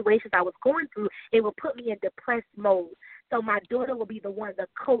the situations I was going through, it would put me in depressed mode. So my daughter will be the one to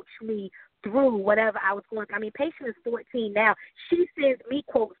coach me through whatever I was going through. I mean, Patience is 14 now. She sends me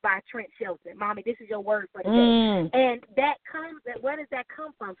quotes by Trent Shelton. Mommy, this is your word for the day. And where does that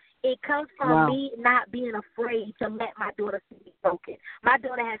come from? It comes from me not being afraid to let my daughter see me broken. My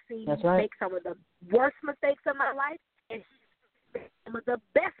daughter has seen me make some of the worst mistakes of my life, and some of the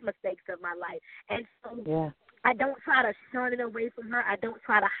best mistakes of my life. And so I don't try to shun it away from her. I don't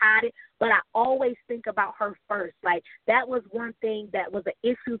try to hide it, but I always think about her first. Like, that was one thing that was an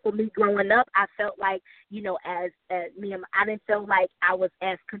issue for me growing up. I felt like, you know, as me, I didn't feel like I was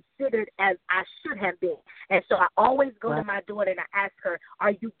as considered as I should have been. And so I always go to my daughter and I ask her,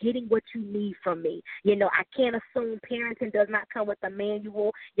 are you getting what you need from me? You know, I can't assume parenting does not come with a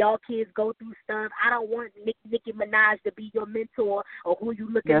manual. Y'all kids go through stuff. I don't want Nicki Minaj to be your mentor or who you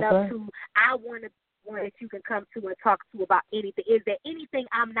looking up to. I want to one that you can come to and talk to about anything. Is there anything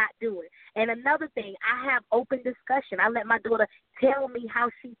I'm not doing? And another thing, I have open discussion. I let my daughter tell me how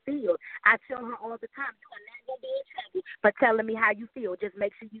she feels. I tell her all the time, you are not going to be in trouble for telling me how you feel. Just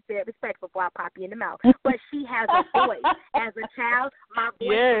make sure you say it respectful before I pop you in the mouth. But she has a voice. As a child, my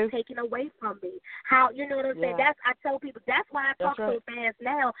voice was taken away from me. How, you know what I'm saying? That's, I tell people, that's why I talk so fast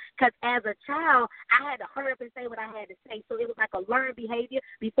now, because as a child, I had to hurry up and say what I had to say. So it was like a learned behavior.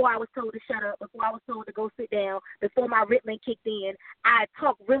 Before I was told to shut up, before I was told to go sit down, before my Ritalin kicked in, I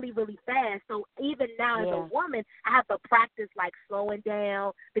talk really, really fast. So even now as a woman, I have to practice like slowing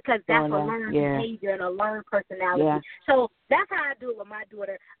down, because that's a learned behavior and a learned personality. So that's how I do it with my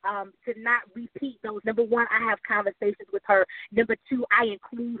daughter, to not repeat those. Number one, I have conversations with her. Number two, I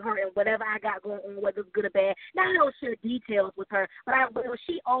include her in whatever I got going on, whether it's good or bad. Now, I don't share details with her, but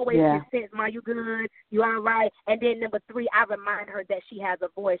she always just says, Ma, you good? You all right? And then number three, I remind her that she has a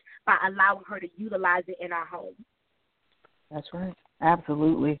voice by allowing her to utilize it in our home. That's right.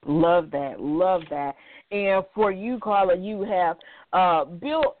 Absolutely. Love that. Love that. And for you, Carla, you have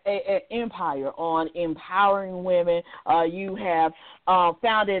built an empire on empowering women. You have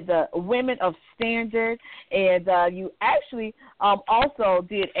founded the Women of Standard, and you actually also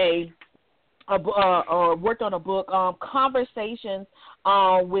did worked on a book, Conversations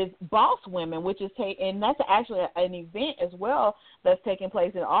with Boss Women, which is and that's actually an event as well that's taking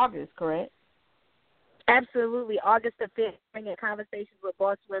place in August, correct? Absolutely. August the 5th, bringing Conversations with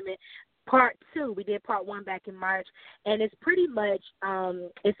Boss Women, Part 2. We did Part 1 back in March, and it's pretty much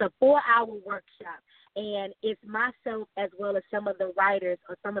it's a 4-hour workshop, and it's myself as well as some of the writers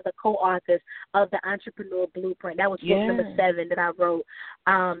or some of the co-authors of the Entrepreneur Blueprint. That was book number 7 that I wrote.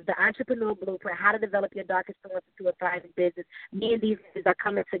 The Entrepreneur Blueprint, How to Develop Your Darkest Storms into a Thriving Business. Me and these guys are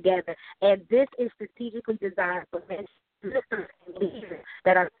coming together, and this is strategically designed for men, listeners, and leaders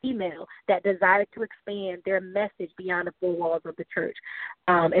that are female that desire to expand their message beyond the 4 walls of the church.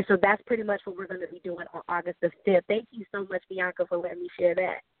 And so that's pretty much what we're going to be doing on August the 5th. Thank you so much, Bianca, for letting me share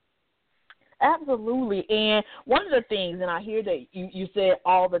that. Absolutely. And one of the things, and I hear that you say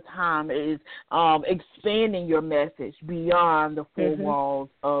all the time, is expanding your message beyond the 4 walls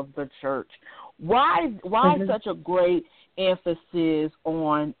of the church. Why such a great emphasis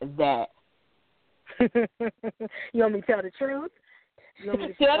on that? You want me to tell the truth? Tell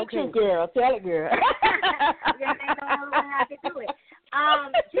the truth, girl. Tell it, girl. Yeah, they know how to do it.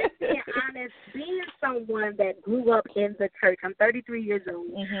 Just being honest, being someone that grew up in the church, I'm 33 years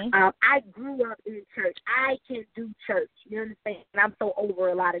old. I grew up in church. I can do church. You understand? And I'm so over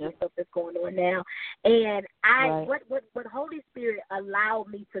a lot of the stuff that's going on now. And what Holy Spirit allowed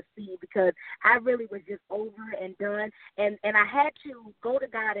me to see, because I really was just over and done, and I had to go to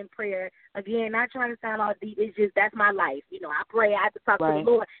God in prayer. Again, not trying to sound all deep. It's just that's my life. You know, I pray. I have to talk to the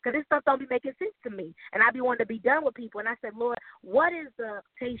Lord, because this stuff don't be making sense to me, and I be wanting to be done with people. And I said, Lord, what is the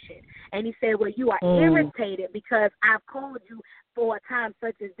patient? And he said, well, you are irritated because I've called you for a time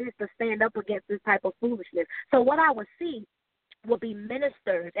such as this to stand up against this type of foolishness. So what I would see will be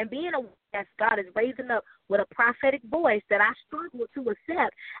ministers, and being aware that God is raising up with a prophetic voice that I struggle to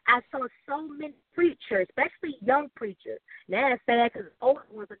accept. I saw so many preachers, especially young preachers. Now it's sad because older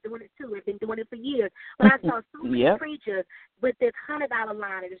ones are doing it too. They've been doing it for years. But I saw so many preachers with this $100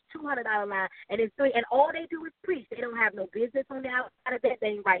 line and this $200 line and this $3, and all they do is preach. They don't have no business on the outside of that. They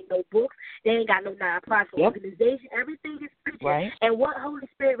ain't write no books. They ain't got no nonprofit organization. Everything is preaching. And what Holy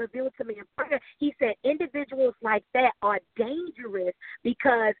Spirit revealed to me in prayer, he said individuals like that are dangerous,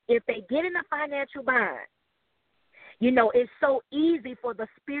 because if they get in a financial bind, you know, it's so easy for the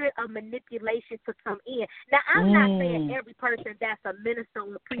spirit of manipulation to come in. Now, I'm not saying every person that's a minister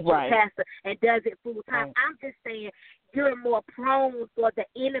or a preacher pastor and does it full time. I'm just saying you're more prone for the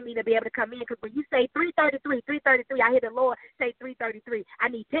enemy to be able to come in, because when you say 333, I hear the Lord say 333. I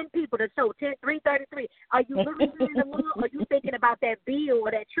need 10 people to sow 333. Are you looking in the Lord, or are you thinking about that bill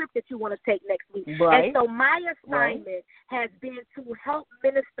or that trip that you want to take next week? And so my assignment has been to help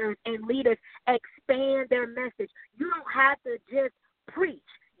ministers and leaders expand their message. You don't have to just preach.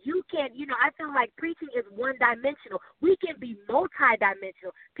 You can, you know, I feel like preaching is one-dimensional. We can be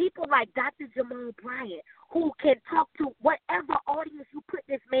multi-dimensional. People like Dr. Jamal Bryant, who can talk to whatever audience you put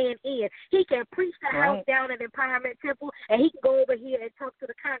this man in. He can preach the house down at Empowerment Temple, and he can go over here and talk to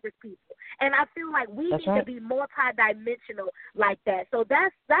the Congress people. And I feel like we need to be multidimensional like that. So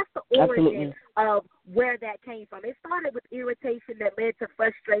that's the origin of where that came from. It started with irritation that led to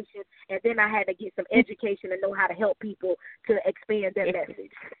frustration, and then I had to get some education and know how to help people to expand their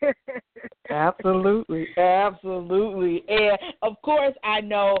message. Absolutely. And, of course, I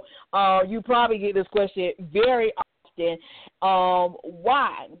know you probably get this question very often.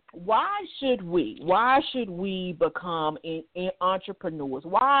 Why should we become entrepreneurs?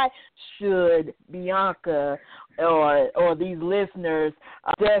 Why should Bianca or these listeners,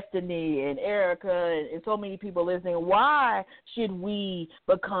 Destiny and Erica and so many people listening, why should we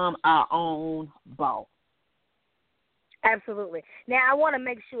become our own boss? Absolutely. Now, I want to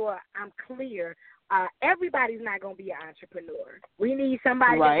make sure I'm clear. Everybody's not going to be an entrepreneur. We need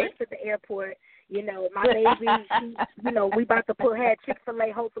somebody that works at the airport. You know, my baby, we about to put her at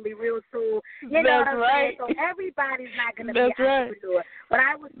Chick-fil-A hopefully real soon. You know what I'm saying? So everybody's not going to be an entrepreneur. But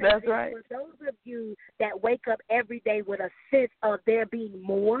I would say for those of you that wake up every day with a sense of there being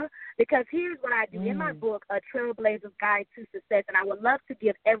more, because here's what I do. In my book, A TrailBlazer's Guide to Success, and I would love to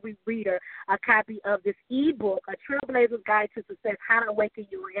give every reader a copy of this ebook, A TrailBlazer's Guide to Success, How to Awaken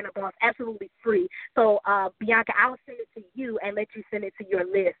Your Inner Boss, absolutely free. So, Bianca, I'll send it to you and let you send it to your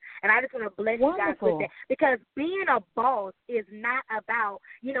list. And I just want to bless you guys with that. Because being a boss is not about,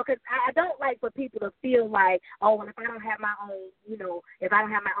 because I don't like for people to feel like, oh, well, if I don't have my own, if I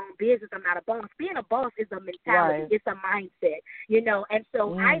don't have my own business, I'm not a boss. Being a boss is a mentality. It's a mindset, And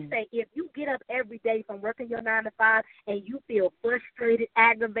so I say if you get up every day from working your 9 to 5 and you feel frustrated,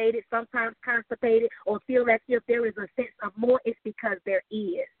 aggravated, sometimes constipated, or feel as if there is a sense of more, it's because there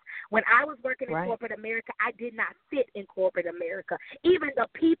is. When I was working in corporate America, I did not fit in corporate America. Even the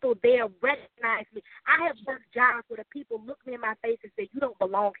people there recognized me. I have worked jobs where the people looked me in my face and said, you don't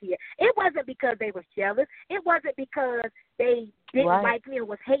belong here. It wasn't because they were jealous. It wasn't because they didn't like me or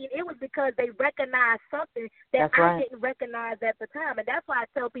was hating. It was because they recognized something that I didn't recognize at the time. And that's why I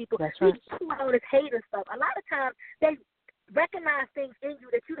tell people, you do all this hate and stuff. A lot of times they recognize things in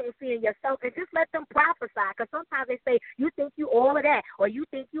you that you don't see in yourself, and just let them prophesy. Because sometimes they say, you think you all of that, or you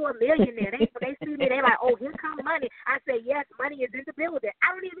think you're a millionaire. They see me, they're like, oh, here comes money. I say, yes, money is in the building.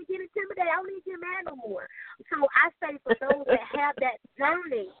 I don't even get intimidated. I don't even get mad no more. So I say for those that have that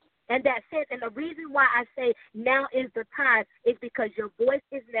journey and that sense, and the reason why I say now is the time is because your voice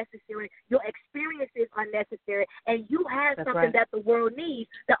is necessary, your experiences are necessary, and you have something that the world needs.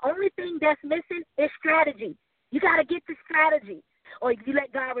 The only thing that's missing is strategy. You got to get the strategy, or you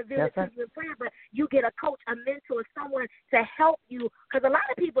let God reveal it to you in prayer, but you get a coach, a mentor, someone to help you, because a lot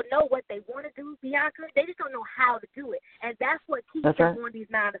of people know what they want to do, Bianca. They just don't know how to do it, and that's what keeps them on these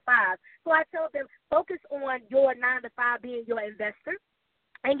 9 to 5. So I tell them, focus on your 9 to 5 being your investor,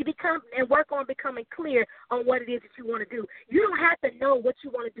 and you work on becoming clear on what it is that you want to do. You don't have to know what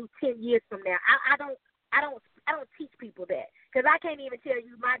you want to do 10 years from now. I don't teach people that, because I can't even tell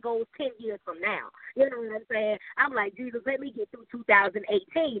you my goals 10 years from now. You know what I'm saying? I'm like, Jesus, let me get through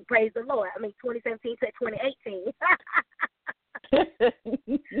 2018. Praise the Lord. 2017 to 2018.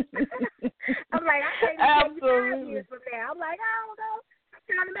 I'm like, I can't even tell you 5 years from now. I'm like, I don't know. I'm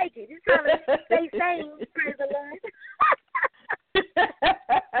trying to make it. Just trying to stay sane. Praise the Lord.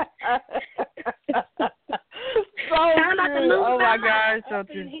 Oh my gosh, so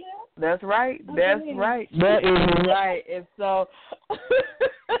true. That's right. That is right. And so,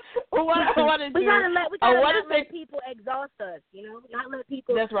 what I want to do, we gotta not let people exhaust us. Not let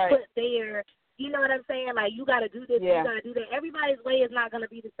people put their. You know what I'm saying? Like, you got to do this, you got to do that. Everybody's way is not going to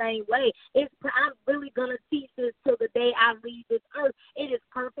be the same way. I'm really going to teach this till the day I leave this earth. It is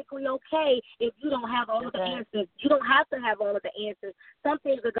perfectly okay if you don't have all of the answers. You don't have to have all of the answers. Some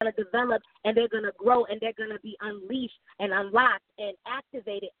things are going to develop, and they're going to grow, and they're going to be unleashed and unlocked and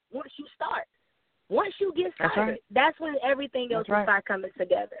activated once you start. Once you get started, that's when everything else will start coming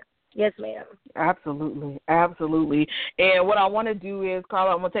together. Yes, ma'am. Absolutely. And what I want to do is,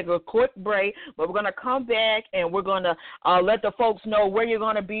 Carla, I'm going to take a quick break, but we're going to come back and we're going to let the folks know where you're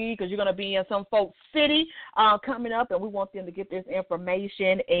going to be, because you're going to be in some folks' city coming up, and we want them to get this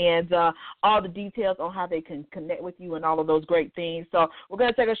information and all the details on how they can connect with you and all of those great things. So we're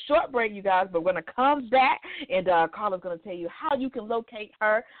going to take a short break, you guys, but we're going to come back, and Carla's going to tell you how you can locate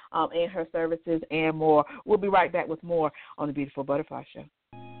her and her services and more. We'll be right back with more on the Beautiful Butterfly Show.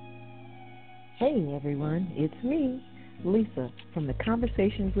 Hey everyone, it's me, Lisa, from the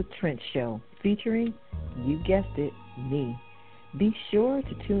Conversations with Trent show, featuring, you guessed it, me. Be sure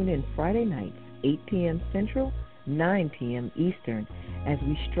to tune in Friday nights, 8 p.m. Central, 9 p.m. Eastern, as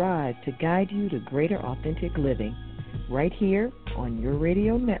we strive to guide you to greater authentic living, right here on your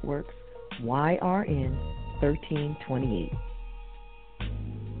radio networks, YRN 1328.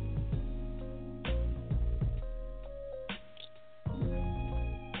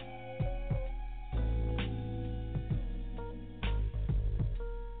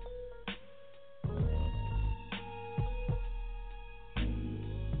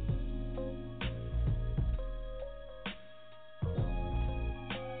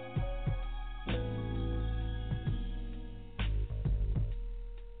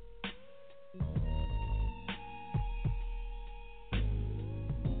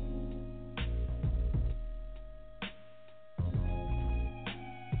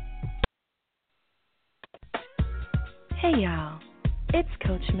 Hey y'all, it's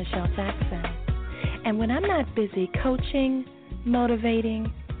Coach Michelle Jackson. And when I'm not busy coaching,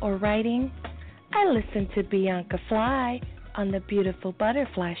 motivating, or writing, I listen to Bianca Fly on the Beautiful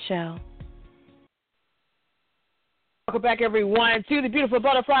Butterfly Show. Welcome back, everyone, to the Beautiful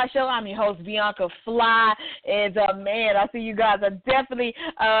Butterfly Show. I'm your host, Bianca Fly. And, man, I see you guys are definitely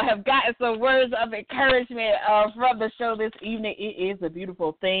have gotten some words of encouragement from the show this evening. It is a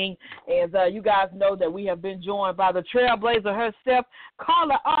beautiful thing. And you guys know that we have been joined by the TrailBlazer herself,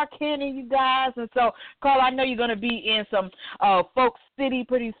 Carla R, you guys. And so, Carla, I know you're going to be in some Folk City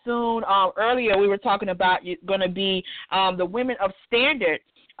pretty soon. Earlier, we were talking about you're going to be the Women of Standard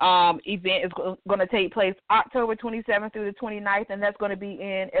event is going to take place October 27th through the 29th, and that's going to be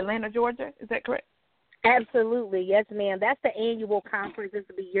in Atlanta, Georgia. Is that correct? Absolutely. Yes, ma'am. That's the annual conference. This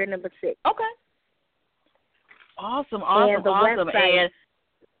will be year number 6. Okay. Awesome. Website,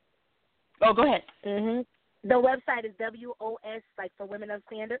 oh, go ahead. Mm-hmm. The website is WOS, like for Women of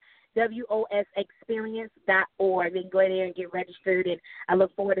Standard, WOSexperience.org. They can go there and get registered, and I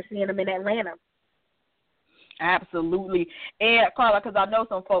look forward to seeing them in Atlanta. Absolutely. And, Carla, because I know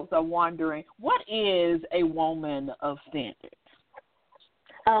some folks are wondering, what is a woman of standard?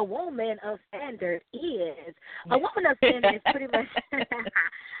 A woman of standard is a woman of standard is pretty much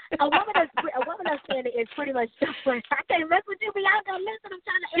a woman of standard is pretty much different. I can't mess with you, Bianca. Listen, I'm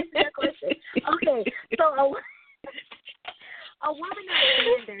trying to answer your question. Okay, so a woman of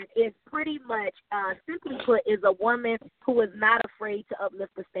standard is pretty much, simply put, is a woman who is not afraid to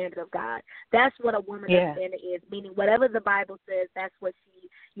uplift the standard of God. That's what a woman of standard is, meaning whatever the Bible says, that's what she,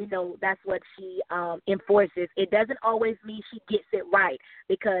 enforces. It doesn't always mean she gets it right,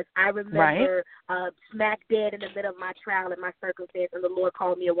 because I remember smack dead in the middle of my trial and my circumstance, and the Lord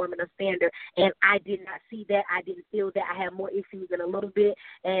called me a woman of standard, and I did not see that. I didn't feel that. I had more issues in a little bit,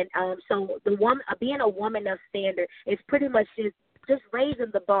 and so the woman, being a woman of standard is pretty much just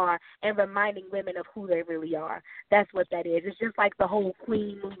raising the bar and reminding women of who they really are. That's what that is. It's just like the whole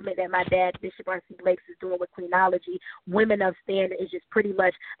queen movement that my dad, Bishop R.C. Blakes, is doing with queenology. Women of standard is just pretty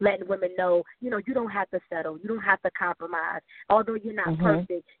much letting women know, you don't have to settle. You don't have to compromise. Although you're not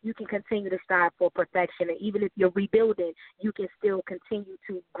perfect, you can continue to strive for perfection. And even if you're rebuilding, you can still continue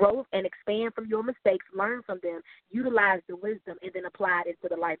to grow and expand from your mistakes, learn from them, utilize the wisdom, and then apply it into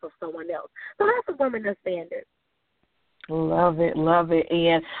the life of someone else. So that's a woman of standard. Love it.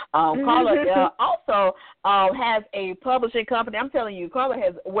 And Carla also has a publishing company. I'm telling you, Carla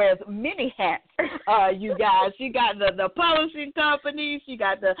wears many hats, you guys. She got the publishing company. She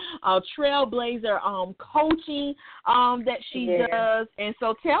got the TrailBlazer coaching that she does. And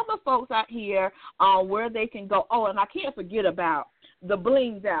so tell the folks out here where they can go. Oh, and I can't forget about the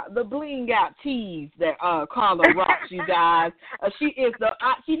bling out tees that Carla rocks, you guys. She is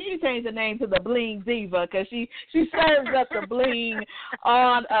she need to change the name to the Bling Diva, because she serves up the bling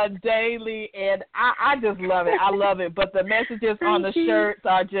on a daily, and I just love it. I love it. But the messages on the shirts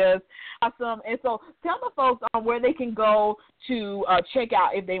are just awesome. And so tell the folks where they can go to check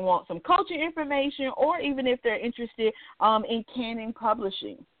out if they want some coaching information, or even if they're interested in canning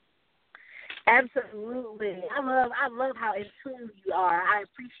publishing. Absolutely. I love how in tune you are. I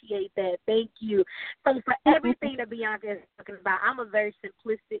appreciate that. Thank you. So for everything that Bianca is talking about, I'm a very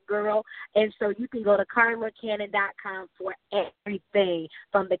simplistic girl, and so you can go to carlacannon.com for everything,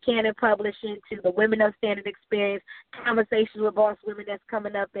 from the Cannon Publishing to the Women of Standard Experience, Conversations with Boss Women that's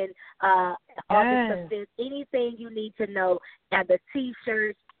coming up in August the 5th. Anything you need to know, and the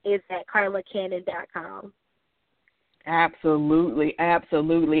T-shirts is at carlacannon.com. Absolutely. And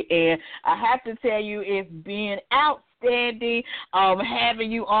I have to tell you, it's been outstanding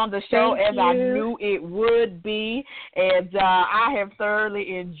having you on the show. Thank you. I knew it would be. And I have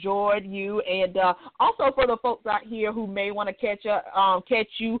thoroughly enjoyed you. And also for the folks out here who may want to catch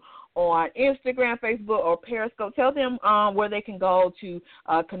you on Instagram, Facebook, or Periscope, tell them where they can go to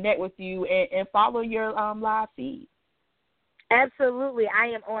connect with you and follow your live feed. Absolutely. I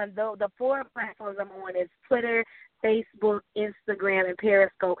am on the 4 platforms I'm on is Twitter, Facebook, Instagram, and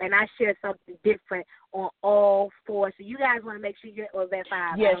Periscope, and I share something different on all 4. So you guys want to make sure you're, or is that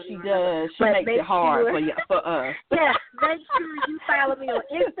 5? Yes, she does. She makes it hard for us. Yeah, make sure you follow me on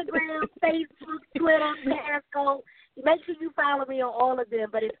Instagram, Facebook, Twitter, Periscope. Make sure you follow me on all of them,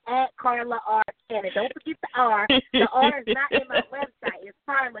 but it's at Carla R. Cannon. Don't forget the R. The R is not in my website. It's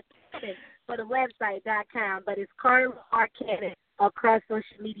Carla Cannon for the website.com, but it's Carla R. Cannon across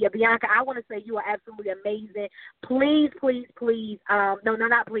social media. Bianca, I want to say you are absolutely amazing. Please, please, please, no,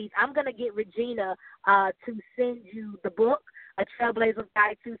 not please. I'm going to get Regina to send you the book, A TrailBlazer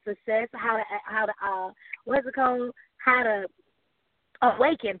Guide to Success, how to what's it called? How to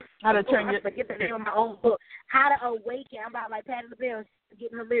awaken. How to turn I forget the name of my own book. How to awaken. I'm about like Patty LaBelle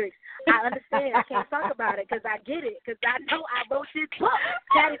getting her lyrics. I understand. I can't talk about it because I get it, because I know I wrote this book.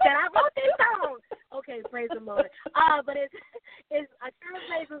 Patty said I wrote this song. Okay, praise the Lord. But it's A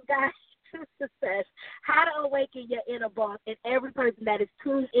TrailBlazer's Guide to Success, how to awaken your inner boss, and every person that is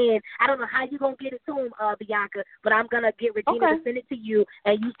tuned in. I don't know how you're going to get it to them, Bianca, but I'm going to get Regina to send it to you,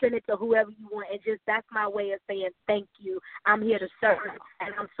 and you send it to whoever you want, and just that's my way of saying thank you. I'm here to serve,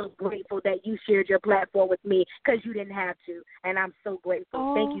 and I'm so grateful that you shared your platform with me, because you didn't have to, and I'm so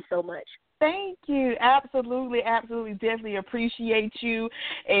grateful. Thank you so much. Thank you. Absolutely, definitely appreciate you.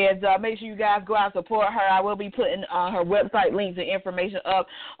 And make sure you guys go out and support her. I will be putting her website links and information up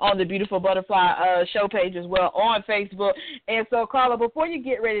on the Beautiful Butterfly show page as well on Facebook. And so, Carla, before you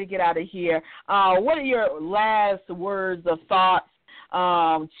get ready to get out of here, what are your last words of thoughts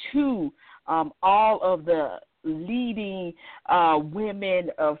to all of the leading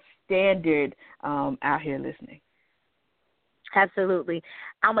women of standard out here listening? Absolutely.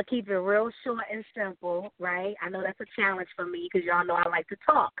 I'm going to keep it real short and simple, right? I know that's a challenge for me because y'all know I like to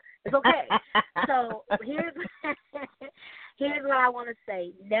talk. It's okay. So here's what I want to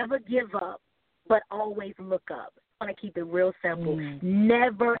say. Never give up, but always look up. I want to keep it real simple.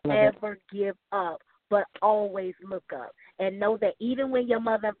 Never, ever give up, but always look up. And know that even when your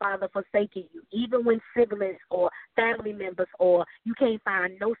mother and father forsaken you, even when siblings or family members or you can't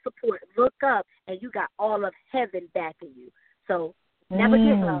find no support, look up and you got all of heaven backing you. So never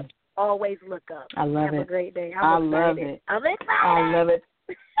give up. Always look up. I love it. Have a great day. I'm excited. I love it.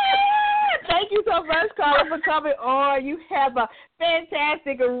 Thank you so much, Carla, for coming on. You have a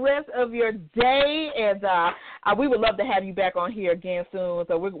fantastic rest of your day, and we would love to have you back on here again soon.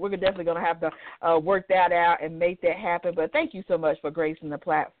 So we're definitely going to have to work that out and make that happen. But thank you so much for gracing the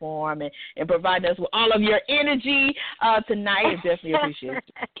platform and providing us with all of your energy tonight. I definitely appreciate it.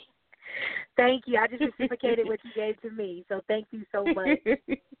 Thank you. I just reciprocated what you gave to me, so thank you so much.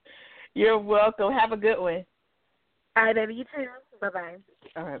 You're welcome. Have a good one. All right, baby. You too. Bye-bye.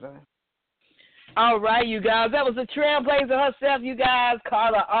 All right, bye. All right, you guys. That was the trailblazer herself, you guys,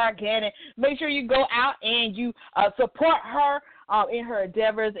 Carla R. Cannon. Make sure you go out and you support her in her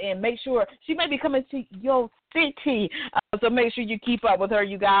endeavors, and make sure she may be coming to your city. So make sure you keep up with her,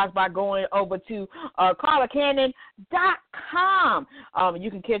 you guys, by going over to CarlaCannon.com.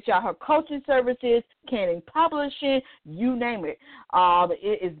 You can catch out her coaching services, Cannon Publishing, you name it.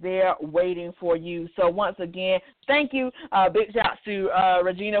 It is there waiting for you. So once again, thank you. Big shout to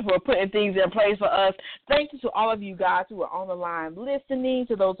Regina for putting things in place for us. Thank you to all of you guys who are on the line listening,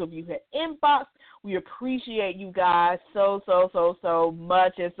 to those of you who have inboxed. We appreciate you guys so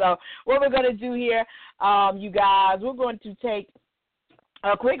much. And so what we're going to do here, you guys, we're going to take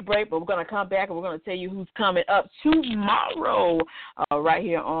a quick break, but we're going to come back and we're going to tell you who's coming up tomorrow right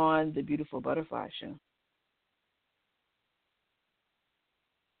here on the Beautiful Butterfly Show.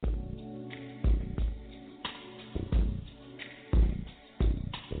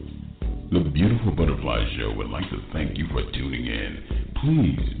 The Beautiful Butterfly Show would like to thank you for tuning in.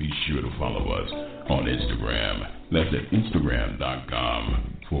 Please be sure to follow us on Instagram. That's at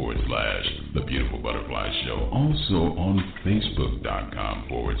Instagram.com/The Beautiful Butterfly Show. Also on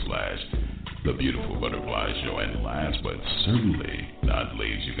Facebook.com/The Beautiful Butterfly Show. And last but certainly not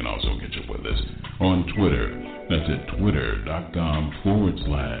least, you can also catch up with us on Twitter. That's at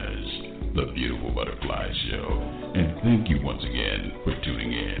Twitter.com/The Beautiful Butterfly Show. And thank you once again for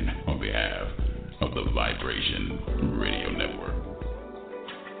tuning in on behalf of the Vibration Radio Network.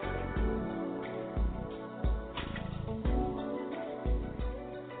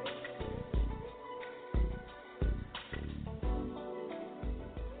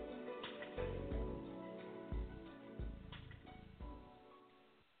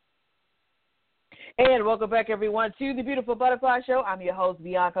 And welcome back, everyone, to the Beautiful Butterfly Show. I'm your host,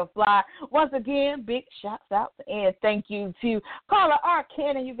 Bianca Fly. Once again, big shouts out and thank you to Carla R,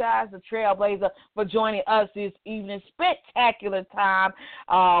 you guys, the TrailBlazer, for joining us this evening. Spectacular time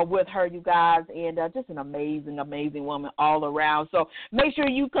with her, you guys, and just an amazing, amazing woman all around. So make sure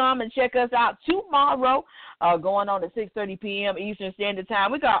you come and check us out tomorrow, going on at 6:30 p.m. Eastern Standard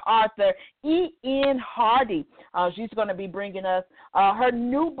Time. We got Author E.N. Hardy. She's going to be bringing us her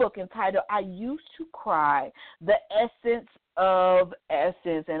new book entitled I Used to Cry, The Essence of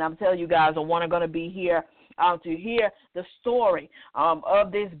Essence. And I'm telling you guys, I want to going to be here to hear the story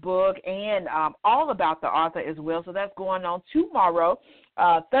of this book and all about the author as well. So that's going on tomorrow,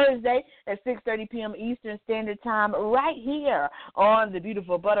 Thursday at 6:30 p.m. Eastern Standard Time, right here on the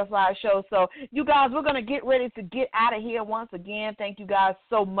Beautiful Butterfly Show. So you guys, we're going to get ready to get out of here once again. Thank you guys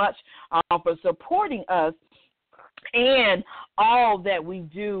so much for supporting us and all that we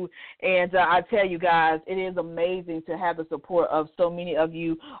do. And I tell you guys, it is amazing to have the support of so many of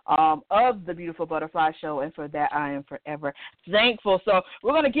you of the Beautiful Butterfly Show, and for that I am forever thankful. So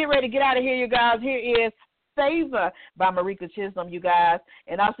we're going to get ready to get out of here, you guys. Here is Favor by Marika Chisholm, you guys.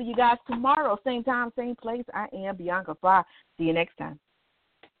 And I'll see you guys tomorrow, same time, same place. I am Bianca Fly. See you next time.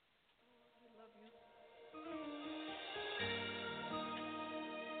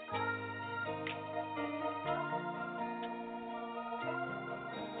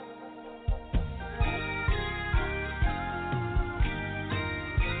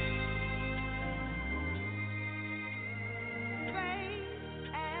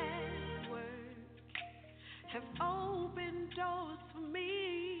 Have opened doors for me.